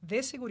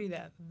 de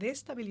seguridad, de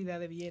estabilidad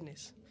de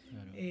bienes,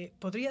 Claro.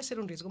 Podría ser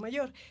un riesgo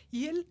mayor.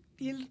 Y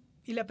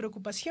la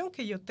preocupación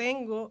que yo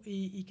tengo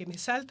y que me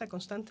salta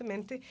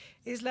constantemente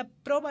es la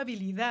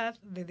probabilidad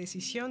de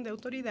decisión de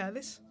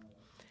autoridades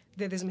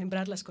de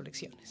desmembrar las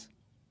colecciones.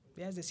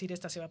 ¿Ya? Es decir,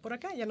 esta se va por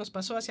acá. Ya nos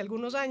pasó hace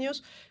algunos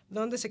años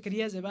donde se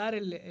quería llevar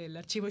el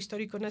Archivo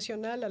Histórico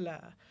Nacional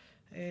a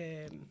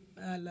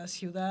la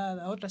ciudad,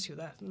 a otra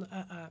ciudad,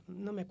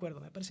 no me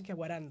acuerdo, me parece que a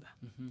Guaranda,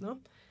 ¿no?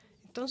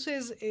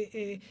 Entonces,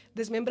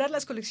 desmembrar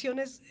las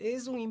colecciones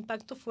es un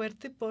impacto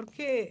fuerte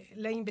porque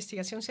la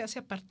investigación se hace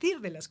a partir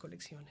de las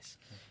colecciones.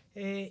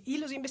 Y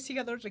los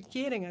investigadores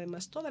requieren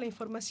además toda la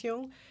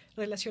información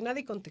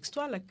relacionada y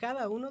contextual a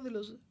cada uno de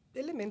los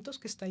elementos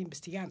que está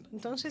investigando.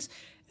 Entonces,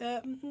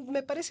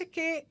 me parece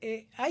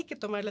que hay que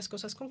tomar las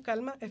cosas con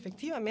calma.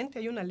 Efectivamente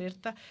hay una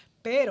alerta,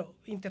 pero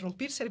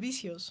interrumpir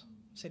servicios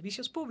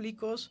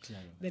públicos,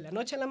 claro, de la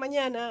noche a la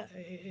mañana,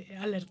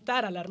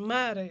 alertar,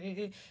 alarmar,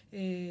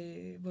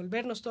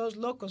 volvernos todos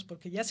locos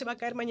porque ya se va a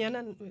caer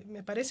mañana,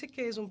 me parece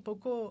que es un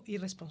poco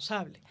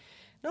irresponsable,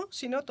 ¿no?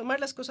 Sino tomar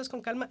las cosas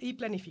con calma y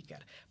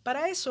planificar.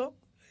 Para eso,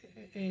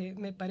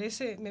 me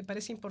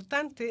parece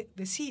importante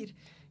decir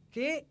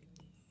que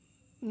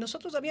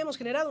nosotros habíamos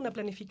generado una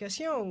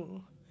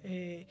planificación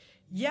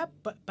ya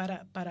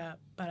para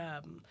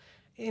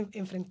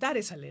enfrentar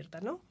esa alerta,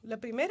 ¿no? La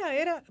primera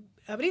era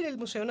abrir el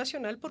Museo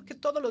Nacional porque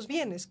todos los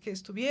bienes que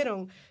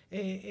estuvieron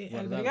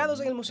albergados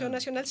en el Museo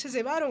Nacional se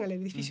llevaron al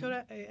edificio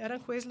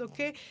Aranjuez, lo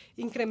que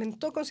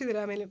incrementó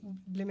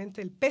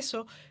considerablemente el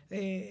peso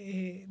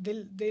de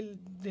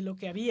lo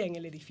que había en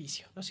el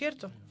edificio, ¿no es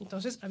cierto?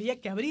 Entonces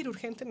había que abrir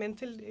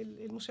urgentemente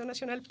el Museo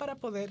Nacional para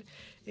poder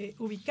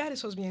ubicar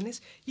esos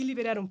bienes y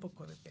liberar un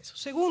poco de peso.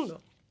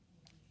 Segundo,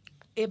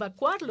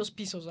 evacuar los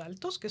pisos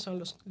altos, que son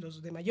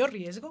los de mayor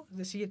riesgo, es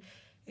decir,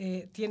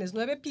 tienes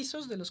 9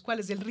 pisos, de los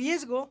cuales el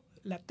riesgo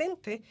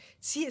latente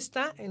sí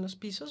está en los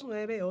pisos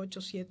 9,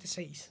 8, 7,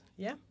 6,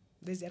 ¿ya?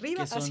 Desde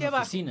arriba hacia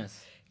abajo.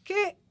 Oficinas.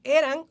 Que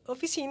eran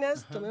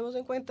oficinas, tomemos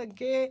en cuenta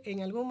que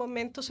en algún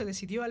momento se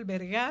decidió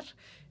albergar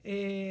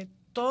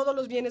todos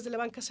los bienes de la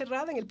banca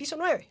cerrada en el piso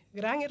 9,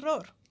 gran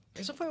error.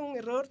 Eso fue un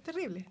error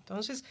terrible.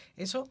 Entonces,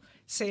 eso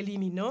se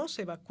eliminó,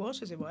 se evacuó,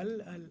 se llevó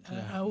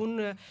a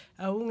un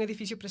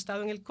edificio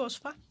prestado en el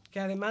COSFA, que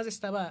además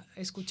estaba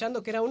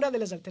escuchando que era una de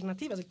las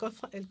alternativas.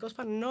 El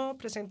COSFA no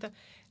presenta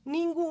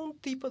ningún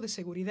tipo de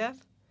seguridad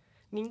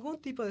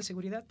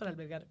para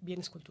albergar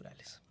bienes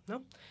culturales,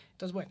 ¿no?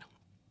 Entonces, bueno,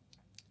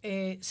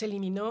 se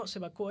eliminó, se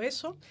evacuó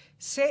eso,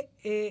 se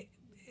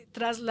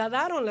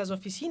trasladaron las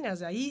oficinas,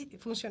 de ahí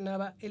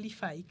funcionaba el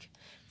IFAIC,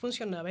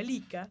 funcionaba el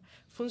ICA,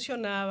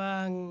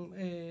 funcionaban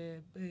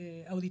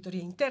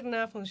auditoría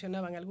interna,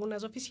 funcionaban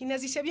algunas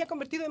oficinas y se había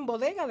convertido en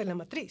bodega de la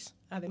matriz,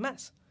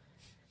 además.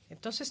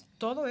 Entonces,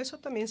 todo eso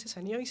también se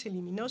saneó y se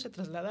eliminó, se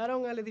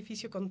trasladaron al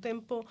edificio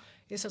Contempo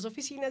esas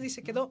oficinas y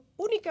se quedó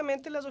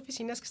únicamente las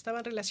oficinas que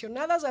estaban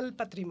relacionadas al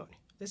patrimonio,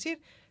 es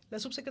decir, la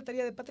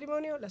Subsecretaría de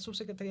Patrimonio, la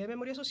Subsecretaría de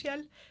Memoria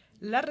Social,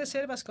 las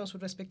reservas con sus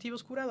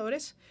respectivos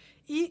curadores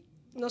y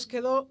nos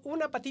quedó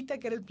una patita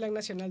que era el Plan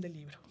Nacional del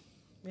Libro,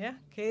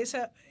 ¿ya? Que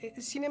esa,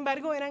 sin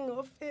embargo, eran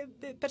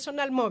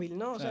personal móvil,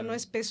 ¿no? O sea, no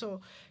es peso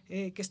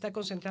que está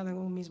concentrado en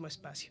un mismo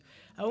espacio.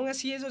 Aún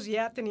así, ellos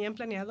ya tenían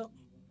planeado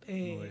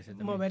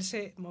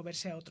moverse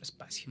a otro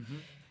espacio.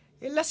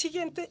 La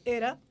siguiente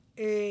era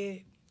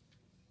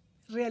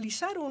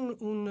realizar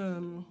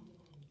un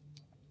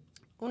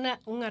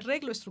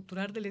arreglo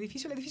estructural del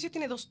edificio. El edificio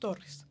tiene 2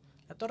 torres,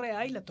 la torre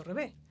A y la torre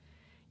B.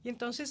 Y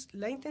entonces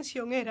la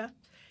intención era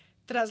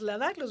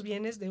trasladar los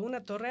bienes de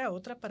una torre a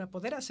otra para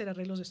poder hacer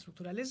arreglos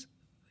estructurales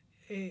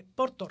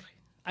por torre.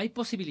 ¿Hay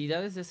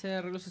posibilidades de hacer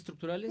arreglos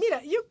estructurales?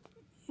 Mira, yo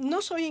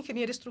no soy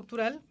ingeniero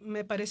estructural,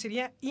 me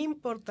parecería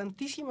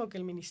importantísimo que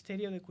el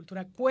Ministerio de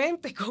Cultura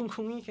cuente con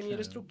un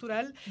ingeniero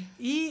estructural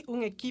y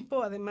un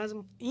equipo además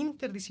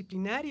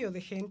interdisciplinario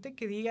de gente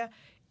que diga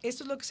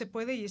esto es lo que se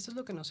puede y esto es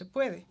lo que no se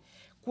puede.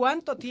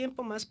 ¿Cuánto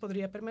tiempo más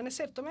podría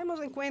permanecer?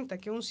 Tomemos en cuenta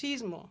que un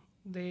sismo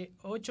de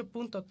 8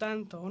 punto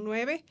tanto o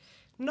 9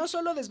 no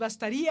solo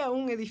desbastaría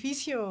un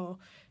edificio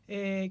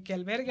que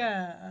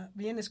alberga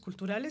bienes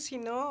culturales,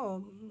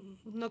 sino,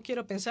 no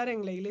quiero pensar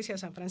en la iglesia de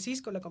San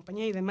Francisco, la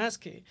compañía y demás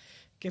que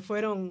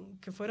fueron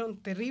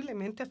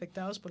terriblemente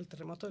afectados por el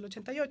terremoto del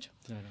 88.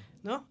 Claro.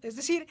 ¿No? Es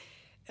decir,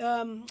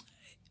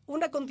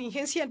 una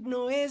contingencia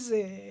no es...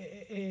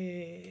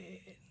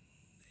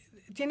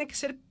 tiene que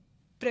ser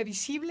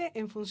previsible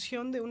en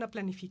función de una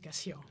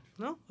planificación,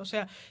 ¿no? O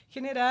sea,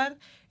 generar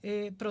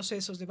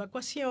procesos de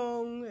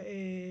evacuación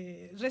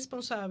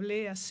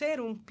responsable,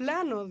 hacer un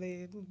plano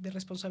de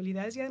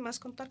responsabilidades y además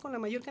contar con la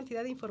mayor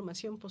cantidad de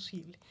información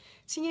posible.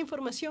 Sin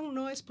información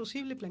no es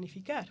posible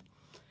planificar,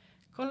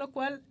 con lo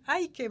cual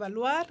hay que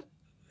evaluar.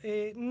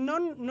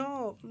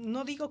 No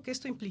digo que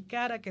esto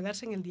implicara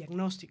quedarse en el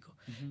diagnóstico,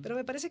 pero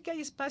me parece que hay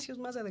espacios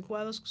más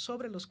adecuados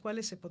sobre los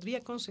cuales se podría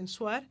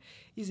consensuar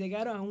y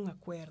llegar a un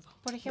acuerdo.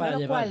 Por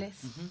ejemplo, ¿cuáles?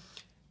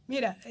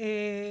 Mira,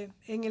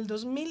 en el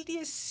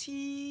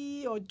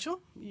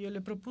 2018 yo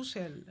le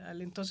propuse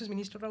al entonces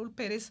ministro Raúl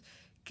Pérez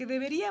que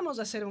deberíamos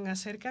hacer un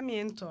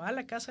acercamiento a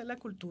la Casa de la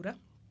Cultura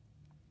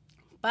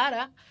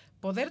para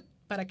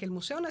que el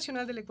Museo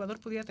Nacional del Ecuador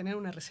pudiera tener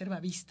una reserva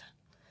vista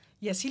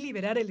y así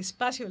liberar el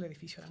espacio del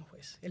edificio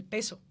Aranjuez, el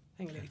peso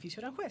en el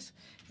edificio Aranjuez.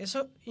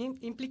 Eso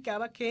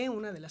implicaba que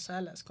una de las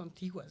salas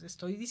contiguas,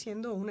 estoy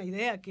diciendo una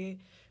idea que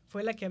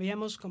fue la que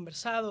habíamos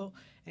conversado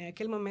en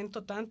aquel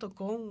momento tanto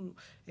con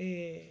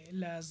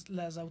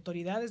las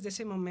autoridades de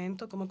ese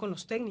momento como con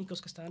los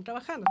técnicos que estaban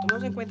trabajando.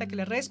 Tomemos en cuenta que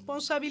la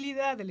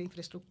responsabilidad de la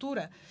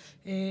infraestructura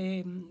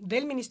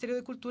del Ministerio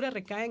de Cultura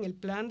recae en el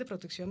Plan de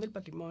Protección del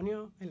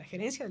Patrimonio, en la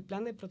gerencia del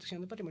Plan de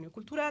Protección del Patrimonio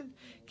Cultural,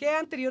 que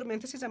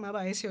anteriormente se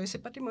llamaba SOS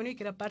Patrimonio y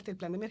que era parte del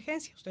Plan de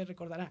Emergencia, ustedes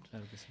recordarán.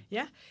 Claro que sí.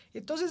 ¿Ya?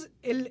 Entonces,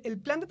 el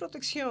Plan de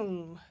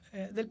Protección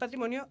del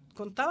Patrimonio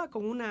contaba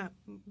con una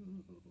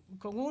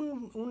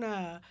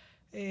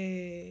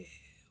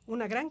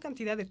gran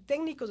cantidad de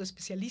técnicos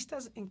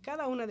especialistas en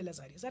cada una de las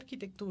áreas,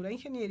 arquitectura,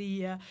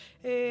 ingeniería,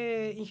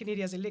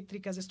 ingenierías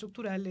eléctricas,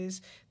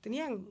 estructurales,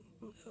 tenían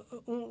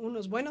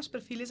unos buenos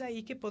perfiles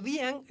ahí que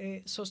podían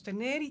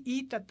sostener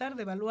y tratar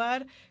de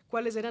evaluar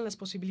cuáles eran las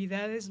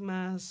posibilidades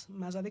más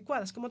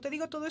adecuadas. Como te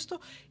digo, todo esto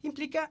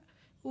implica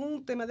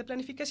un tema de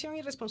planificación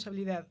y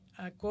responsabilidad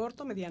a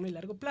corto, mediano y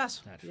largo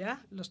plazo. Claro.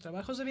 ¿Ya? Los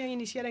trabajos debían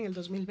iniciar en el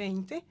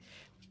 2020.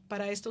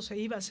 Para esto se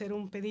iba a hacer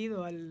un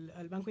pedido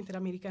al Banco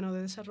Interamericano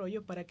de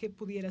Desarrollo para que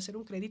pudiera hacer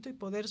un crédito y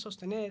poder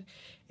sostener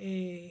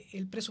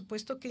el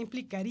presupuesto que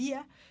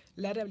implicaría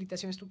la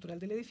rehabilitación estructural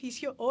del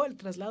edificio o el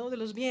traslado de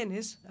los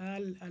bienes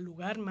al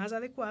lugar más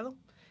adecuado.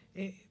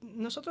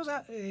 Nosotros,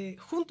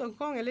 junto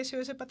con el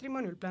SOS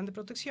Patrimonio, el Plan de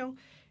Protección,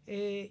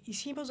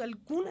 hicimos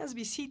algunas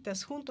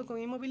visitas junto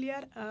con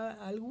Inmobiliar a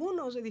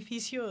algunos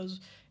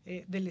edificios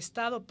del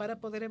Estado para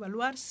poder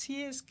evaluar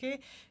si es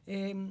que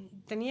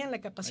tenían la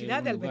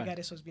capacidad de albergar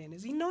esos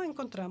bienes. Y no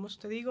encontramos,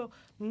 te digo,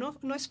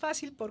 no es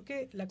fácil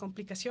porque la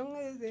complicación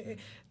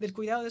del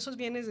cuidado de esos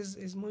bienes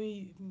es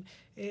muy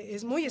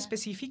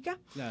específica.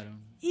 Claro.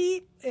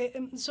 Y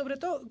sobre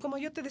todo, como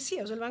yo te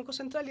decía, o sea, el Banco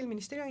Central y el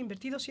Ministerio han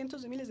invertido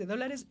cientos de miles de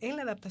dólares en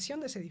la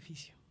adaptación de ese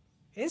edificio,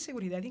 en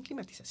seguridad y en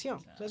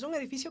climatización. Claro. O sea, es un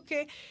edificio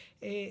que,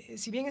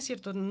 si bien es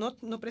cierto,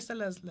 no presta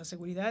las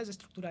seguridades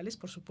estructurales,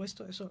 por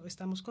supuesto, eso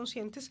estamos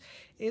conscientes,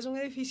 es un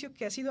edificio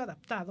que ha sido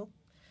adaptado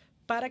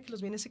para que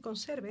los bienes se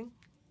conserven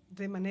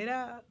de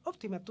manera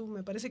óptima. Tú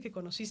me parece que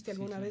conociste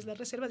alguna vez las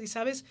reservas y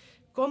sabes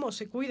cómo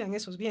se cuidan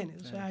esos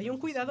bienes. Claro, o sea, hay un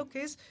cuidado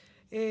que es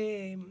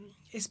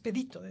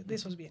expedito de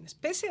esos bienes.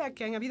 Pese a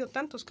que han habido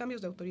tantos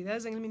cambios de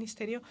autoridades en el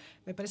ministerio,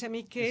 me parece a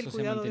mí que el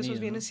cuidado de esos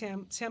bienes,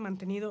 ¿no?, se ha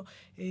mantenido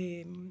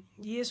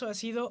y eso ha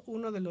sido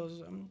uno de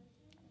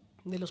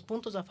los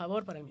puntos a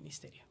favor para el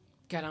ministerio.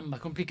 Caramba,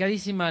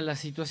 complicadísima la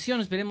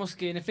situación. Esperemos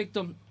que en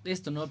efecto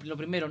esto, ¿no? Lo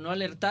primero, no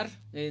alertar,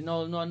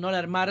 no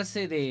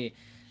alarmarse de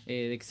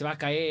que se va a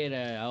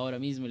caer ahora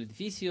mismo el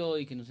edificio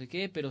y que no sé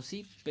qué, pero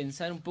sí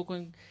pensar un poco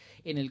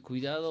en el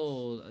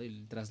cuidado,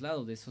 el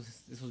traslado de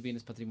esos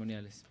bienes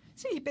patrimoniales.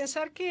 Sí,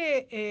 pensar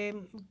que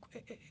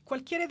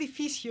cualquier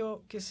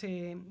edificio que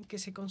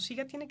se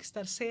consiga tiene que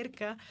estar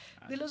cerca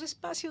de los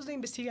espacios de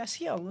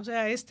investigación. O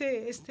sea,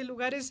 este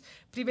lugar es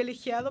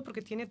privilegiado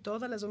porque tiene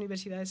todas las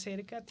universidades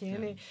cerca,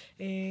 tiene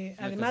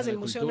además el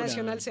Museo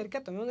Nacional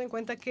cerca. Tomemos en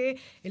cuenta que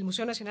el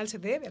Museo Nacional se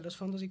debe a los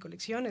fondos y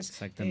colecciones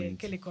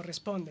que le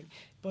corresponden.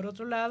 Por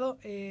otro lado,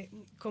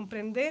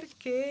 comprender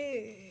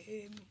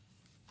que,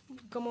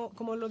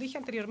 como lo dije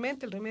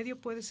anteriormente, el remedio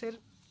puede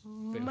ser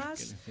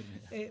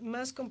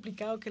más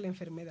complicado que la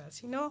enfermedad,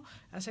 sino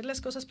hacer las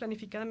cosas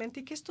planificadamente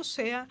y que esto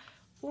sea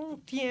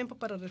un tiempo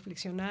para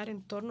reflexionar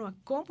en torno a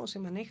cómo se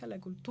maneja la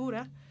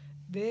cultura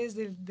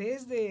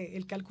desde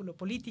el cálculo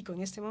político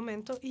en este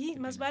momento y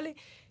más vale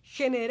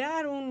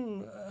generar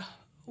un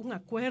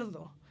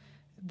acuerdo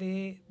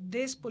de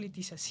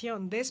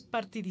despolitización,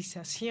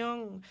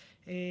 despartidización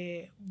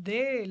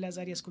de las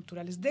áreas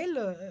culturales,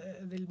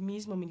 del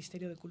mismo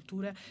Ministerio de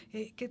Cultura,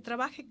 que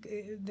trabaje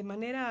de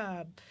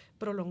manera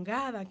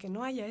prolongada, que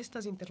no haya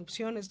estas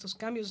interrupciones, estos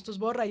cambios, estos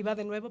borra y va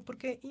de nuevo,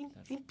 porque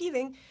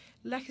impiden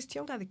la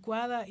gestión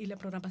adecuada y la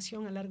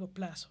programación a largo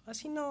plazo.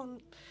 Así no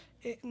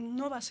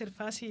va a ser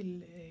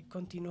fácil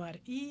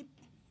continuar. Y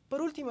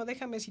por último,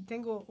 déjame, si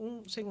tengo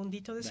un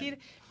segundito, decir,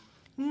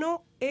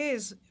 no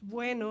es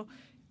bueno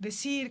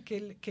decir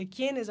que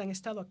quienes han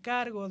estado a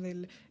cargo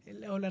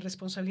o la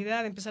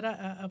responsabilidad de empezar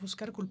a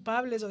buscar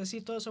culpables o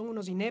decir todos son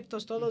unos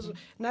ineptos, todos,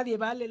 nadie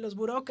vale, los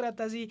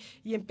burócratas y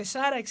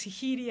empezar a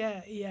exigir y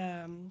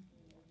a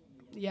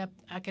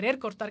querer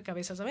cortar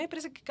cabezas. A mí me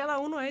parece que cada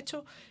uno ha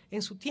hecho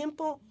en su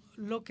tiempo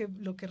lo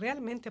que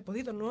realmente ha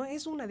podido. No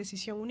es una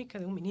decisión única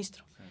de un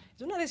ministro,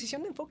 es una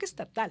decisión de enfoque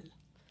estatal,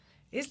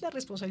 es la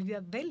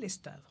responsabilidad del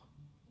Estado.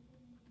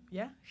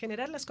 ¿Ya?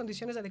 Generar las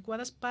condiciones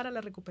adecuadas para la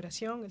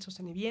recuperación, el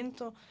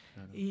sostenimiento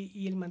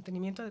y el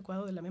mantenimiento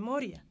adecuado de la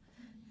memoria.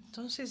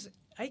 Entonces,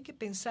 hay que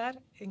pensar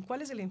en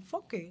cuál es el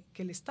enfoque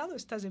que el Estado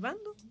está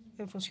llevando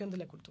en función de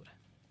la cultura.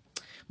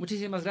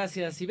 Muchísimas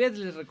gracias, Ivette.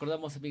 Les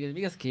recordamos, amigas y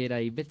amigas, que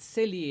era Ivette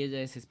Celi.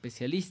 Ella es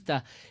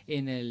especialista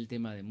en el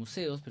tema de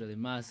museos, pero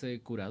además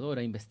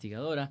curadora,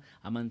 investigadora,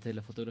 amante de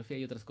la fotografía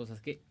y otras cosas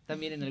que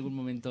también en algún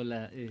momento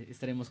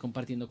estaremos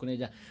compartiendo con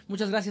ella.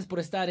 Muchas gracias por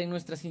estar en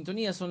nuestra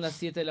sintonía. Son las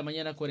 7 de la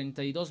mañana,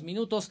 42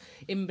 minutos.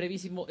 En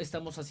brevísimo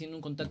estamos haciendo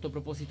un contacto a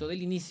propósito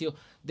del inicio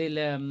de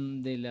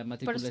la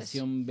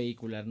matriculación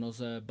vehicular.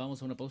 Nos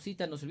vamos a una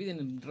pausita. No se olviden,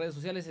 en redes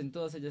sociales, en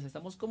todas ellas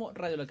estamos como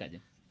Radio La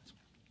Calle.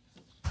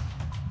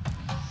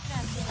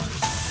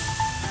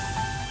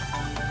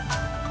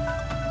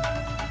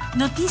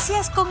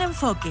 Noticias con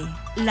enfoque.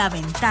 La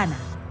Ventana.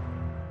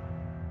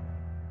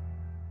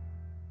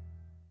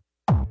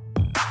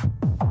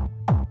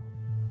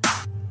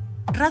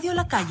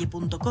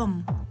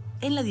 Radiolacalle.com,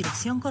 en la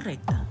dirección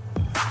correcta.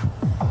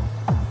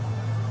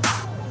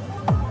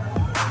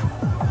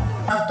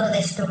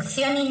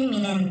 Autodestrucción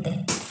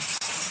inminente.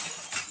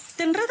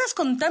 ¿Te enredas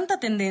con tanta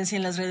tendencia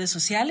en las redes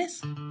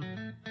sociales?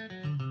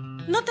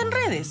 No te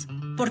enredes,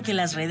 porque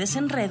las redes se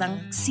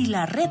enredan si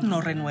la red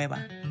no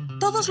renueva.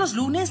 Todos los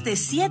lunes de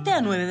 7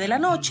 a 9 de la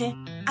noche,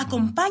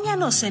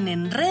 acompáñanos en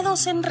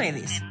Enredos en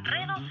Redes.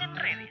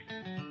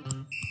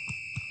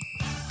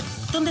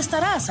 Donde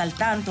estarás al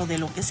tanto de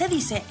lo que se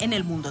dice en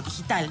el mundo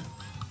digital.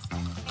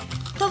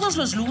 Todos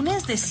los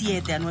lunes de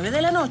 7 a 9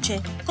 de la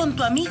noche con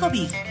tu amigo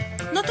Big.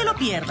 No te lo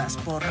pierdas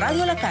por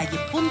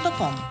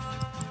radiolacalle.com.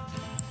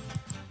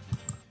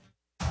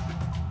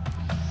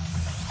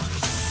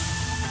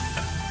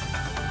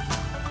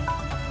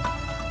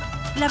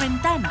 La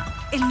Ventana,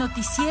 el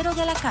noticiero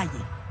de la calle.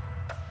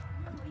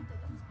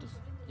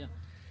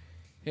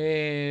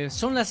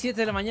 Son las 7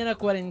 de la mañana,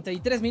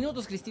 43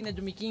 minutos. Cristina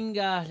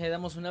Yumikinga, le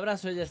damos un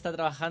abrazo. Ella está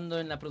trabajando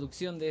en la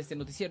producción de este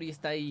noticiero y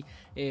está ahí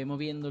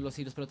moviendo los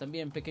hilos, pero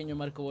también pequeño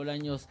Marco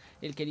Bolaños,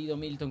 el querido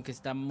Milton, que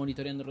está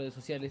monitoreando redes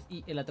sociales,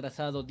 y el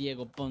atrasado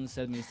Diego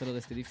Ponce, administrador de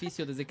este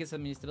edificio. Desde que es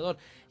administrador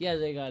ya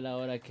llega a la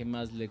hora que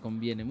más le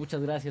conviene.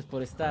 Muchas gracias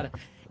por estar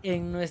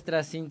en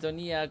nuestra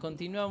sintonía.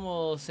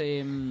 Continuamos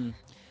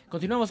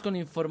con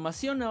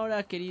información.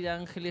 Ahora, querida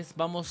Ángeles,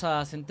 vamos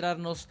a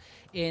centrarnos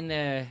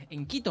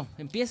en Quito.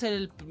 Empieza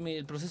el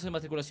proceso de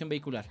matriculación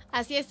vehicular.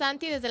 Así es,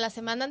 Santi. Desde la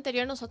semana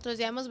anterior nosotros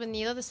ya hemos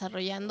venido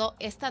desarrollando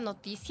esta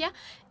noticia.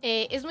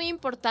 Es muy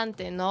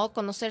importante, ¿no?,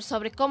 conocer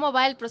sobre cómo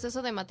va el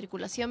proceso de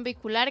matriculación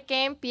vehicular,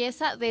 que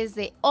empieza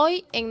desde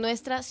hoy en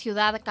nuestra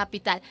ciudad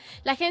capital.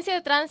 La Agencia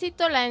de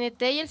Tránsito, la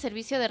ANT y el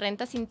Servicio de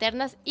Rentas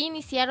Internas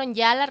iniciaron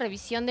ya la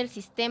revisión del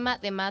sistema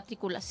de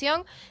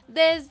matriculación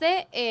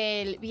desde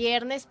el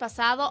viernes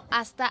pasado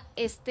hasta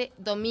este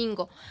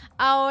domingo.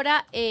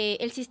 Ahora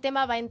el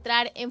sistema va a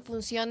entrar en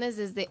funciones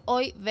desde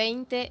hoy,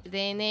 20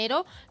 de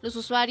enero. Los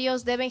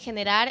usuarios deben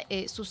generar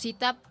su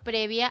cita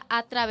previa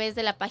a través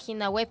de la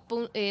página web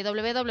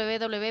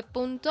www.amt.gov.es.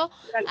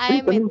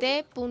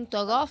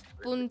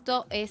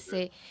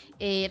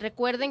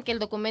 Recuerden que el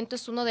documento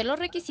es uno de los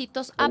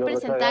requisitos a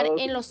presentar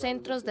en los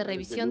centros de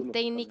revisión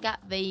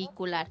técnica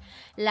vehicular.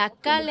 La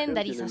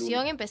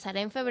calendarización empezará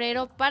en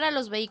febrero para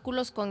los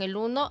vehículos con el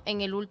 1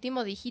 en el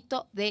último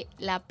dígito de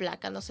la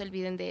placa. No se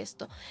olviden de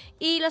esto.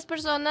 Y las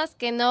personas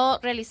que no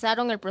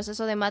realizaron el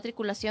proceso de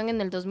matriculación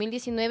en el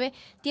 2019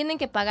 tienen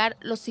que pagar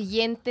los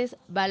siguientes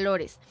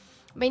valores: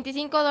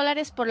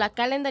 $25 por la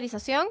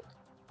calendarización,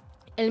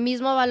 el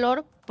mismo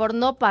valor por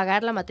no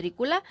pagar la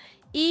matrícula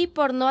y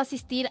por no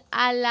asistir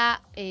a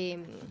la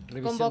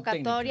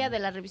convocatoria de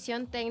la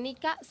revisión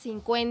técnica,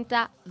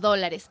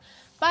 $50.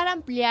 Para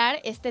ampliar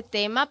este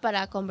tema,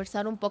 para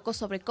conversar un poco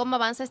sobre cómo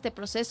avanza este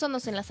proceso,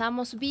 nos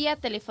enlazamos vía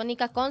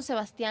telefónica con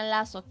Sebastián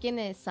Lazo. ¿Quién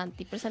es,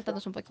 Santi?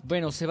 Preséntanos un poquito.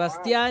 Bueno,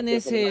 Sebastián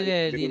es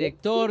el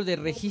director de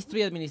Registro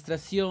y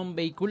Administración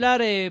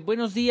Vehicular.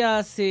 Buenos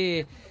días,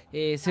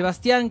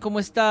 Sebastián,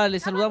 ¿cómo está? Le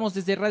saludamos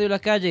desde Radio La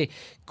Calle.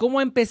 ¿Cómo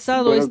ha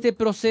empezado este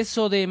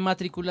proceso de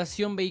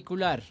matriculación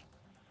vehicular?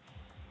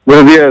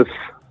 Buenos días,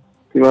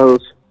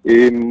 estimados.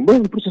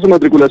 El proceso de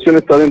matriculación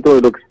está dentro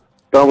de lo que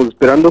estábamos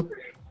esperando.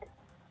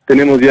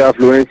 Tenemos ya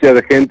afluencia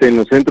de gente en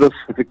los centros.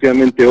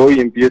 Efectivamente, hoy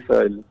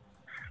empieza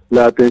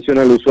la atención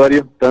al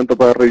usuario, tanto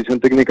para revisión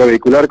técnica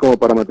vehicular como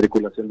para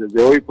matriculación.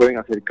 Desde hoy pueden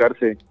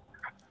acercarse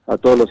a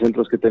todos los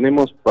centros que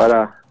tenemos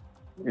para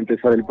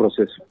empezar el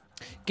proceso.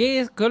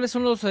 ¿Cuáles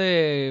son los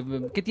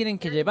qué tienen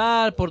que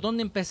llevar? ¿Por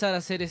dónde empezar a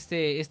hacer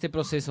este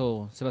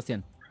proceso,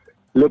 Sebastián?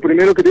 Lo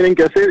primero que tienen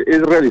que hacer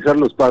es realizar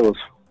los pagos.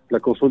 La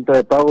consulta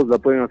de pagos la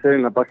pueden hacer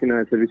en la página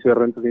del Servicio de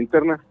Rentas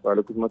Internas, para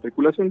lo que es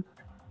matriculación,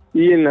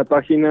 y en la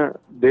página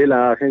de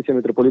la Agencia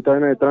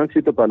Metropolitana de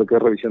Tránsito, para lo que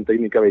es revisión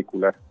técnica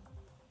vehicular.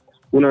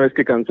 Una vez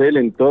que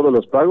cancelen todos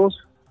los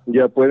pagos,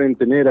 ya pueden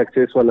tener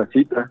acceso a la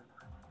cita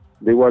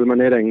de igual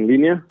manera en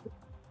línea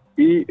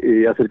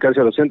y acercarse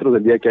a los centros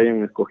del día que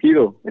hayan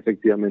escogido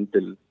efectivamente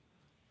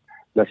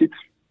la cita.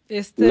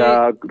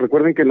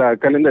 Recuerden que la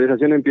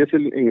calendarización empieza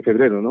en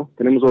febrero, ¿no?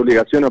 Tenemos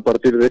obligación a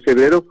partir de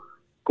febrero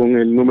con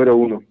el número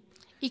 1.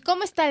 ¿Y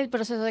cómo está el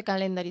proceso de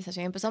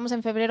calendarización? Empezamos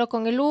en febrero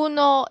con el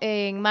 1,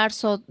 en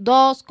marzo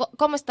 2.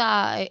 ¿Cómo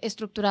está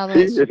estructurado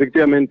eso? Sí,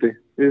 efectivamente.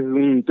 Es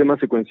un tema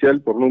secuencial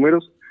por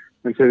números.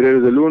 En febrero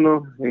es del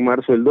 1, en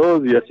marzo el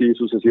 2 y así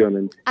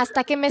sucesivamente.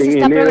 ¿Hasta qué mes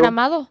está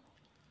programado?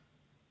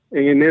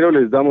 En enero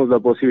les damos la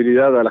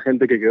posibilidad a la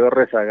gente que quedó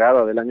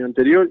rezagada del año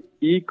anterior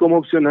y como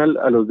opcional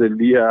a los del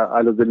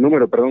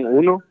número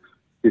 1,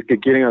 si es que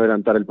quieren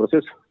adelantar el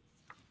proceso.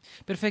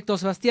 Perfecto,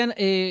 Sebastián.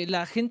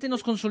 La gente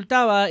nos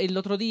consultaba el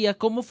otro día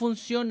cómo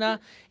funciona,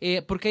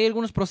 porque hay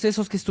algunos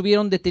procesos que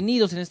estuvieron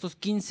detenidos en estos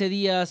 15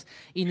 días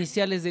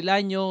iniciales del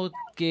año,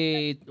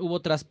 que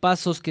hubo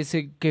traspasos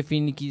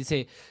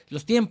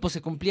los tiempos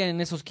se cumplían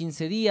en esos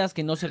 15 días,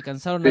 que no se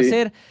alcanzaron a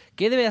hacer.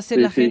 ¿Qué debe hacer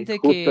la gente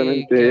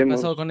que ha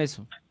pasado con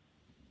eso?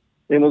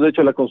 Hemos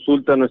hecho la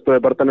consulta a nuestro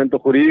departamento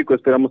jurídico,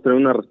 esperamos tener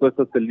una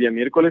respuesta hasta el día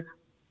miércoles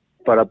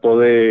para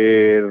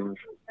poder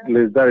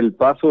les dar el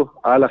paso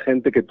a la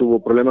gente que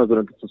tuvo problemas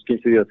durante estos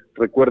 15 días.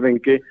 Recuerden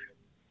que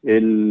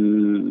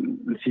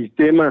el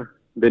sistema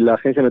de la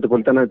Agencia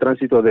Metropolitana de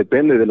Tránsito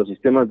depende de los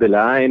sistemas de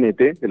la ANT,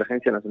 de la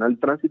Agencia Nacional de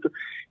Tránsito,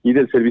 y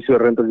del Servicio de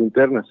Rentas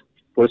Internas.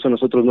 Por eso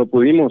nosotros no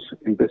pudimos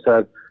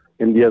empezar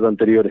en días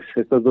anteriores.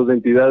 Estas dos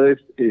entidades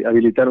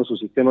habilitaron sus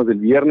sistemas del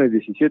viernes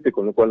 17,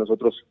 con lo cual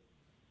nosotros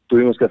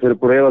tuvimos que hacer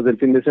pruebas del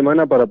fin de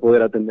semana para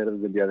poder atender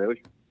desde el día de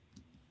hoy.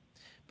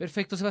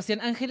 Perfecto,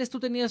 Sebastián. Ángeles, tú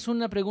tenías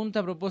una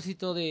pregunta a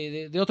propósito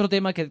de otro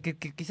tema que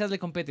quizás le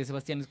compete,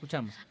 Sebastián,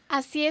 escuchamos.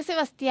 Así es,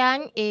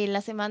 Sebastián. La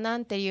semana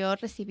anterior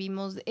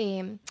recibimos,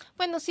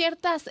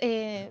 ciertas,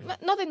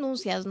 no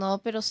denuncias,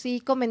 ¿no? Pero sí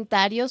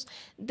comentarios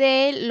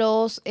de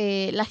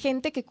la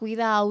gente que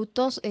cuida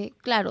autos,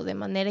 claro, de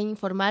manera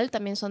informal,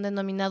 también son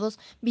denominados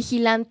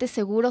vigilantes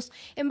seguros,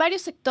 en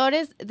varios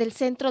sectores del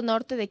centro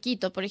norte de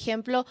Quito. Por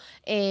ejemplo,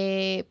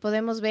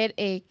 podemos ver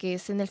que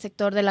es en el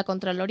sector de la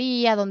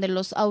Contraloría, donde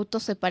los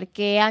autos se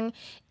parquean,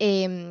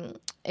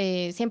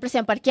 siempre se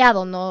han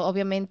parqueado, ¿no?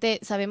 Obviamente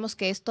sabemos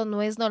que esto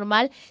no es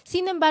normal,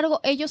 sin embargo,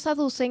 ellos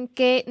aducen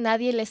que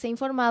nadie les ha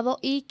informado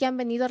y que han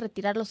venido a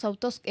retirar los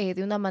autos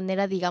de una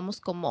manera,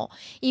 digamos, como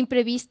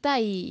imprevista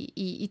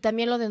y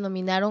también lo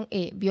denominaron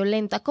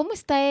violenta. ¿Cómo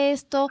está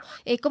esto?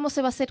 ¿Cómo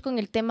se va a hacer con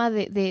el tema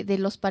de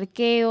los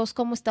parqueos?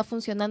 ¿Cómo está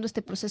funcionando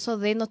este proceso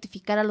de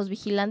notificar a los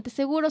vigilantes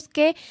seguros?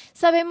 Que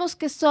sabemos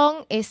que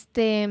son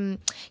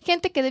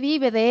gente que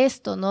vive de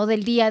esto, ¿no?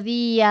 Del día a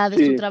día,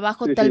 de su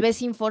trabajo tal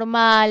vez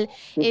informal.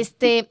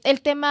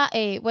 El tema,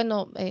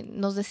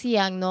 nos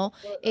decían, ¿no?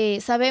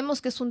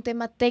 Sabemos que es un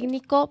tema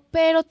técnico,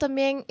 pero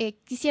también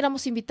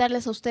quisiéramos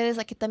invitarles a ustedes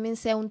a que también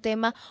sea un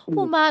tema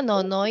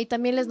humano, ¿no? Y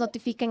también les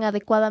notifiquen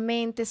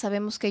adecuadamente.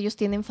 Sabemos que ellos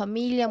tienen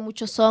familia,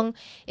 muchos son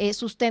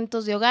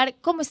sustentos de hogar.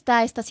 ¿Cómo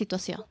está esta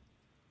situación?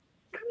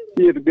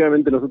 Sí,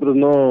 efectivamente nosotros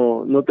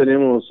no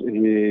tenemos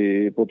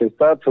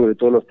potestad sobre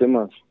todos los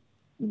temas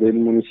del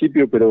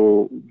municipio,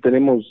 pero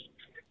tenemos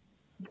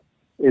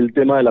el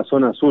tema de la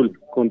zona azul.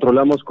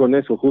 Controlamos con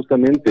eso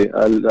justamente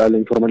a la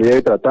informalidad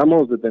y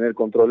tratamos de tener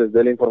controles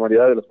de la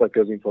informalidad de los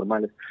parqueos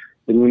informales.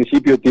 El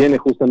municipio tiene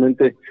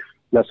justamente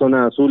la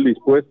zona azul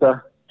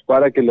dispuesta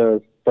para que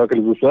los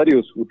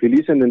usuarios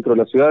utilicen dentro de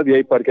la ciudad y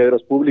hay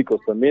parqueaderos públicos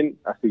también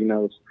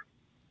asignados.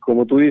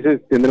 Como tú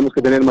dices, tendremos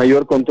que tener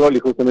mayor control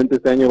y justamente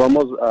este año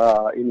vamos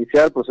a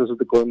iniciar procesos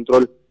de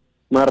control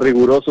más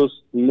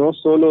rigurosos, no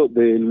solo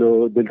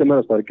del tema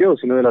de los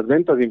parqueos, sino de las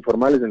ventas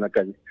informales en la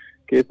calle,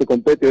 que esto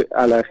compete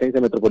a la Agencia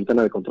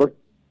Metropolitana de Control.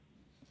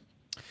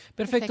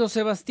 Perfecto,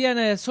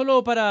 Sebastián,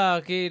 solo para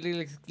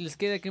que les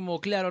quede como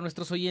claro a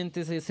nuestros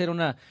oyentes, hacer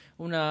una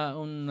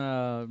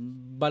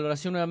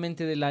valoración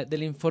nuevamente de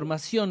la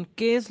información.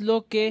 ¿Qué es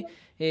lo que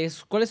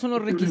cuáles son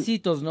los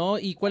requisitos, ¿no?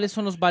 Y cuáles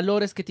son los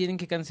valores que tienen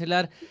que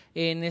cancelar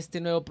en este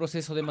nuevo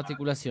proceso de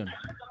matriculación?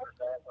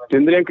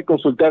 Tendrían que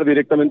consultar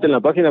directamente en la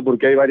página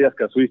porque hay varias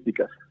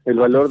casuísticas. El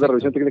valor de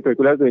revisión técnica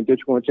vehicular es de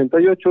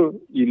 28,88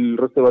 y el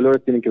resto de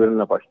valores tienen que ver en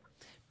la página.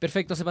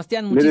 Perfecto,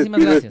 Sebastián,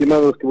 muchísimas gracias.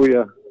 Estimados, que voy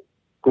a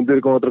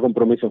cumplir con otro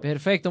compromiso.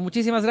 Perfecto,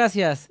 muchísimas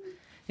gracias.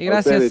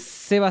 Gracias,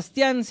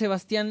 Sebastián.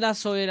 Sebastián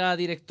Lazo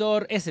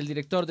es el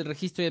director del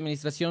Registro y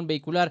Administración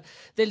Vehicular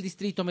del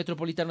Distrito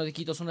Metropolitano de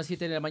Quito. Son las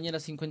 7 de la mañana,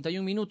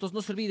 51 minutos.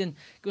 No se olviden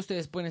que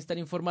ustedes pueden estar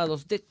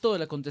informados de todo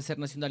el acontecer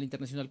nacional,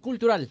 internacional,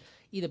 cultural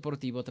y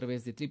deportivo a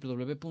través de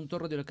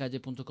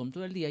www.radiolacalle.com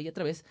todo el día y a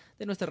través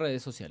de nuestras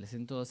redes sociales.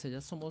 En todas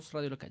ellas somos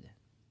Radio La Calle.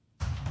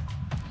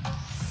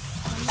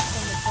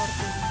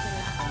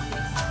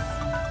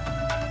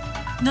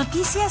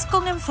 Noticias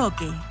con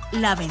enfoque.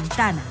 La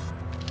Ventana.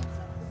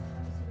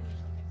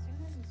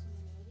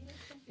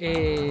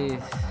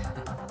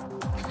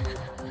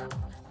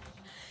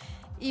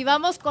 Y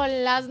vamos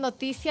con las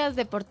noticias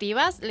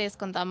deportivas. Les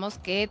contamos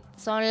que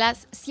son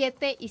las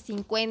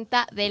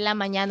 7:50 de la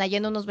mañana. Y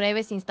en unos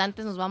breves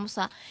instantes nos vamos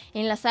a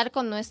enlazar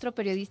con nuestro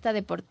periodista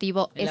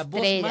deportivo estrella.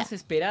 La voz más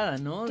esperada,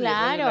 ¿no?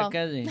 Claro. De La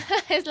Calle.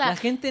 La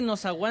gente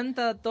nos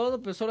aguanta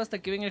todo, pero solo hasta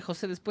que venga el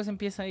José, después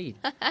empieza a ir.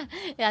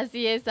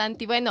 Así es,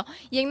 Santi. Bueno,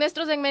 y en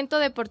nuestro segmento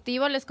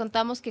deportivo les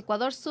contamos que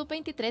Ecuador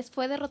Sub-23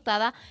 fue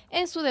derrotada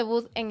en su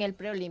debut en el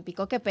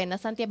preolímpico. Qué pena,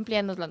 Santi,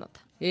 amplíanos la nota.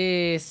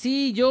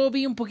 Sí, yo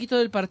vi un poquito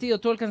del partido.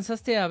 ¿Tú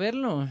alcanzaste a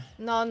verlo?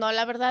 No,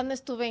 la verdad no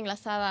estuve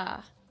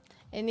enlazada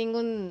en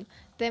ningún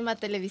sistema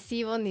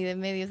televisivo ni de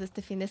medios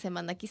este fin de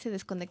semana. Quise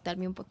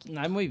desconectarme un poquito.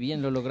 Ay, muy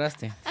bien, lo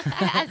lograste.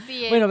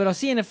 Así es. Bueno, pero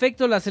sí, en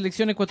efecto, la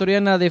selección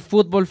ecuatoriana de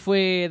fútbol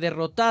fue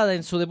derrotada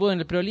en su debut en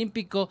el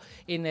preolímpico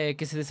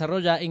que se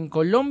desarrolla en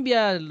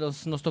Colombia.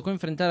 Nos tocó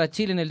enfrentar a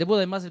Chile en el debut,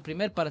 además el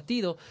primer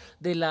partido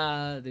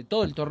de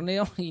todo el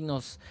torneo, y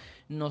nos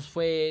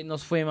fue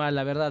mal,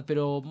 la verdad.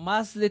 Pero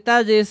más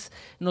detalles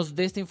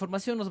de esta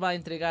información nos va a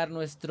entregar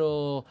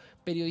nuestro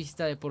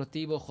periodista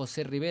deportivo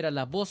José Rivera,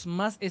 la voz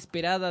más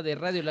esperada de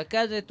Radio La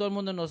Calle. Todo el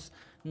mundo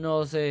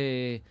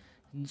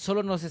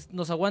solo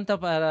nos aguanta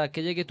para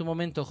que llegue tu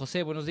momento.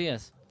 José, buenos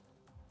días.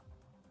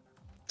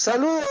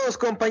 Saludos,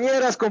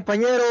 compañeras,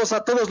 compañeros,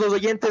 a todos los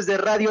oyentes de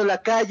Radio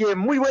La Calle.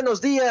 Muy buenos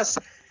días.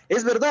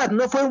 Es verdad,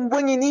 no fue un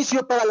buen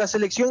inicio para la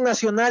selección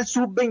nacional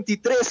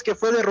sub-23, que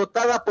fue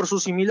derrotada por su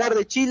similar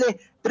de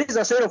Chile.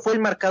 3-0 fue el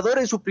marcador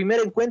en su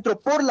primer encuentro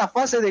por la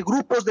fase de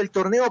grupos del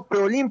torneo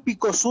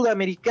preolímpico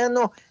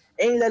sudamericano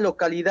en la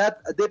localidad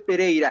de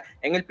Pereira.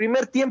 En el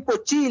primer tiempo,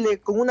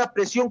 Chile, con una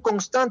presión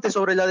constante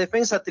sobre la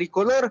defensa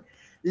tricolor,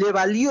 le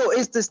valió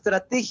esta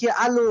estrategia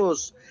a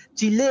los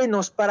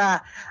chilenos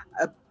para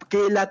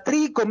que la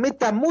Tri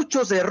cometa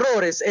muchos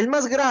errores. El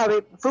más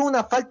grave fue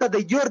una falta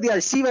de Jordi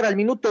Alcíbar al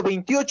minuto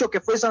 28,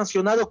 que fue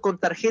sancionado con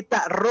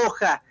tarjeta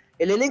roja.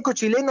 El elenco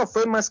chileno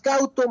fue más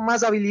cauto,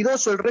 más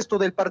habilidoso el resto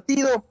del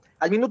partido.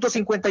 Al minuto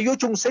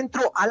 58, un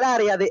centro al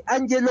área de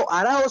Ángelo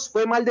Arauz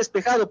fue mal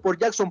despejado por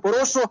Jackson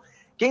Poroso,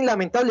 quien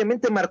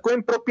lamentablemente marcó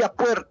en propia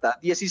puerta.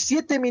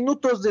 17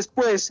 minutos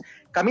después,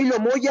 Camilo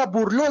Moya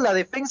burló la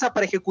defensa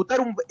para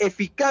ejecutar un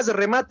eficaz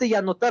remate y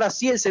anotar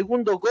así el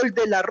segundo gol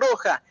de la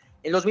Roja.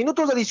 En los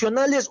minutos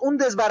adicionales, un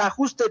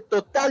desbarajuste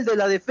total de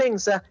la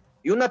defensa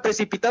y una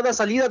precipitada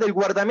salida del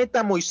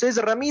guardameta Moisés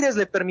Ramírez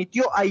le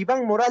permitió a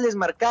Iván Morales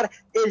marcar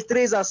el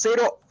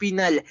 3-0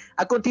 final.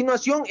 A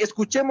continuación,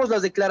 escuchemos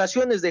las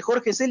declaraciones de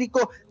Jorge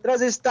Célico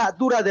tras esta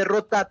dura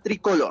derrota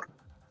tricolor.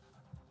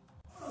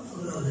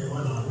 Creo que,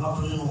 bueno, no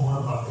tuvimos un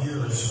buen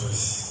partido, eso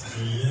es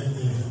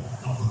evidente.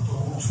 Nos costó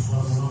mucho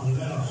jugar con los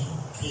primeros.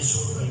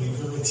 Eso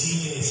permitió que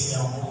Chile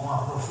sea un poco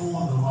más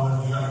profundo, más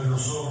vertical que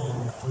nosotros.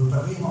 Hoy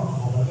perdimos,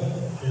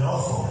 pero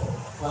ojo,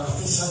 cuando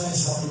usted sale de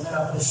esa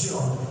primera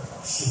presión,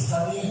 si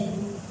está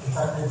bien,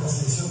 esta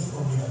selección es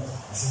complicada.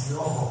 Así que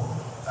ojo,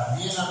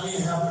 también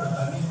arriesga, pero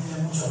también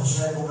tiene mucha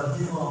posibilidad de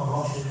convertir cuando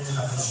rompe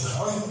la presión.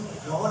 Hoy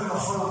los goles no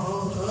fueron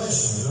producto de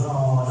eso. Yo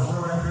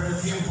creo que en el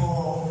primer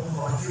tiempo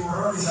cometimos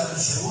errores, ya en el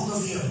segundo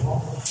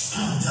tiempo,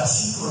 ya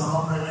sí con un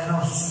hombre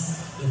menos,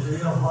 le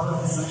pedí a los jugadores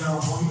que estuvieran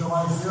un poquito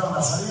más cuidado en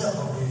la salida,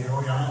 porque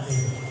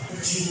obviamente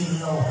Chile lo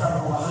iba a buscar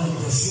con mayor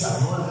intensidad,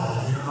 porque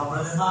tiene un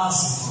hombre de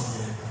más y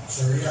porque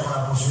se veía con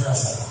la posibilidad de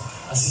hacerlo.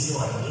 Así que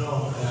bueno,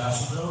 yo a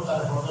su pregunta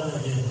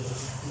responderle que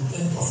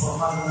intento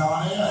formar de una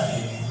manera y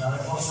la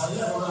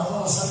responsabilidad con las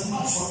dos salir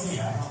más son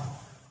mías, ¿no?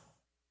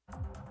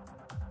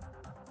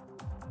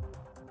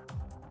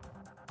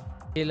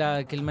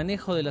 Que el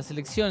manejo de la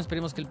selección,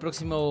 esperemos que sus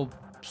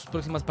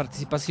próximas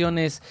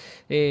participaciones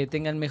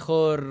tengan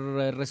mejor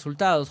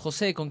resultados.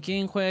 José, ¿con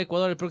quién juega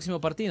Ecuador el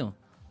próximo partido?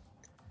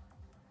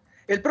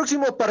 El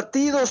próximo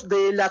partido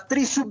de la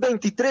Tri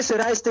Sub-23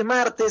 será este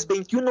martes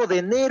 21 de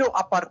enero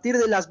a partir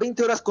de las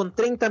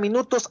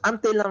 20:30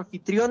 ante la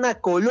anfitriona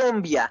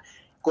Colombia.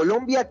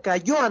 Colombia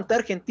cayó ante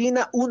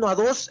Argentina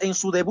 1-2 en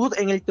su debut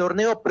en el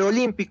torneo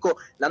preolímpico.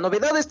 La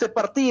novedad de este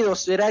partido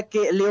será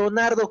que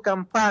Leonardo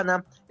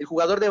Campana, el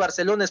jugador de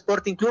Barcelona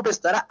Sporting Club,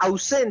 estará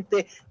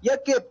ausente,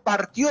 ya que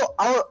partió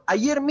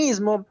ayer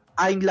mismo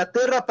a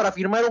Inglaterra para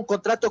firmar un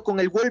contrato con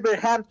el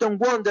Wolverhampton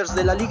Wanderers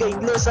de la liga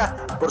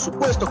inglesa, por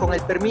supuesto con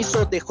el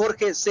permiso de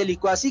Jorge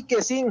Célico. Así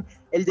que sin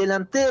el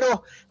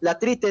delantero, la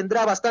Tri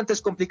tendrá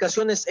bastantes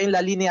complicaciones en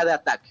la línea de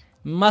ataque.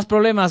 Más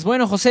problemas.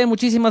 Bueno, José,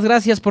 muchísimas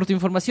gracias por tu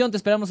información. Te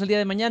esperamos el día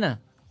de mañana.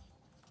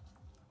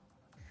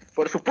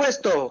 Por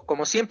supuesto,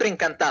 como siempre,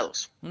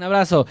 encantados. Un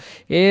abrazo.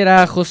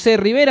 Era José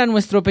Rivera,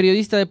 nuestro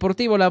periodista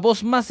deportivo, la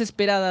voz más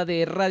esperada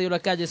de Radio La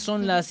Calle.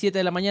 Son las 7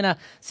 de la mañana,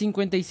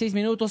 56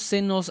 minutos.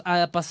 Se nos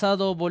ha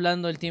pasado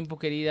volando el tiempo,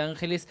 querida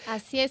Ángeles.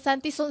 Así es,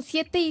 Santi, son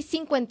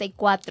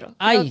 7:54.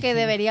 Ay. Creo que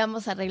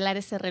deberíamos arreglar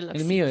ese reloj.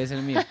 El mío es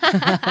el mío.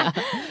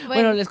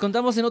 Bueno, les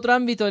contamos en otro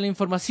ámbito de la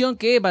información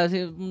que va a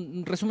ser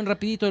un resumen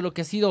rapidito de lo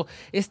que ha sido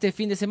este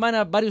fin de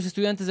semana. Varios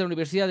estudiantes de la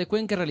Universidad de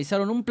Cuenca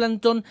realizaron un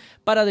plantón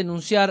para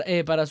denunciar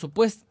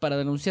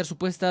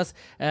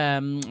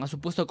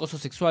supuesto acoso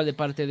sexual de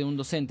parte de un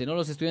docente, ¿no?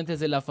 Los estudiantes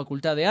de la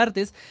Facultad de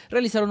Artes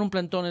realizaron un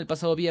plantón el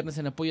pasado viernes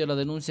en apoyo a la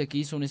denuncia que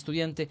hizo un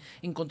estudiante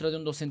en contra de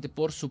un docente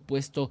por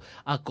supuesto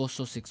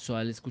acoso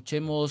sexual.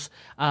 Escuchemos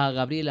a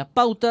Gabriela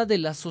Pauta de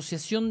la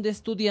Asociación de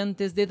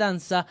Estudiantes de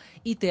Danza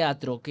y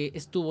Teatro que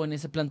estuvo en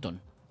ese plantón.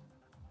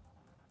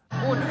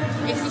 1.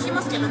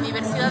 Exigimos que la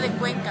Universidad de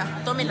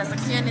Cuenca tome las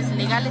acciones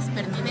legales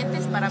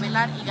pertinentes para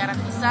velar y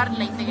garantizar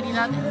la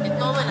integridad de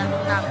todo el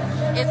alumnado,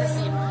 es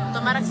decir,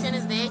 tomar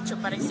acciones de hecho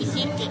para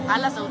exigir que a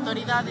las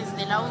autoridades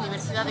de la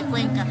Universidad de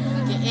Cuenca,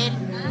 que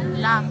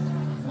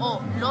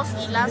los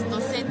y las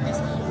docentes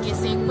que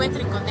se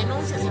encuentren con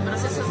denuncias y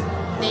procesos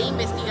de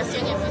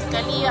investigación en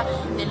Fiscalía,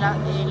 de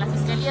la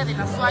Fiscalía de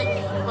la SUAY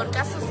por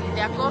casos de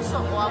de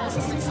acoso o abuso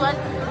sexual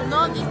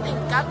no dicten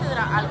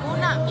cátedra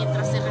alguna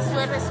mientras se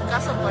resuelve su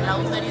caso por la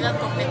autoridad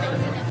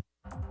competente.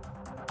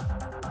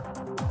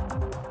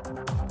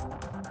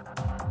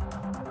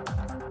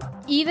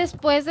 Y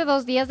después de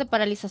 2 días de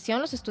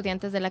paralización, los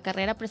estudiantes de la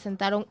carrera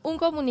presentaron un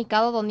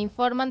comunicado donde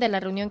informan de la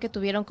reunión que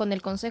tuvieron con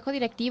el Consejo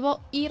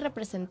Directivo y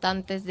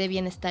representantes de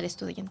Bienestar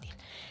Estudiantil.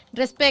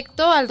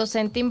 Respecto al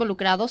docente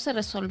involucrado, se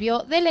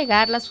resolvió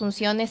delegar las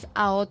funciones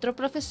a otro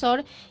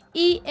profesor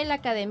y el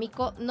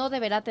académico no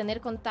deberá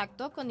tener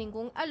contacto con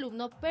ningún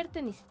alumno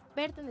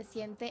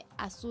perteneciente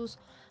a sus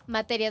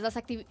materias. Las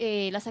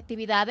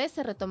actividades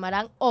se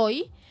retomarán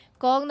hoy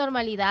con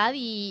normalidad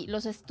y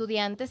los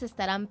estudiantes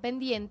estarán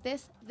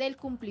pendientes del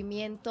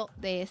cumplimiento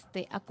de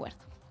este acuerdo.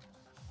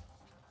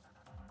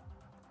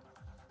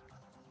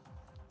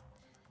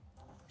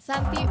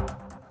 Santi.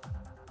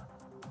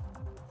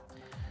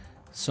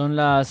 Son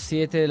las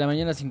 7 de la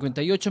mañana,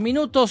 58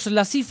 minutos.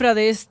 La cifra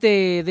de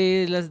este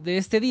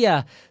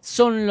día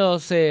son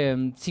los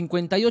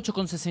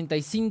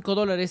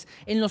 $58,65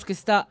 en los que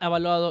está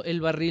evaluado el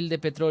barril de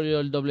petróleo,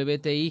 el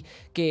WTI,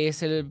 que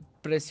es el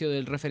precio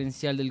del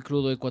referencial del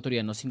crudo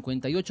ecuatoriano,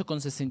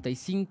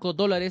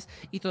 $58,65,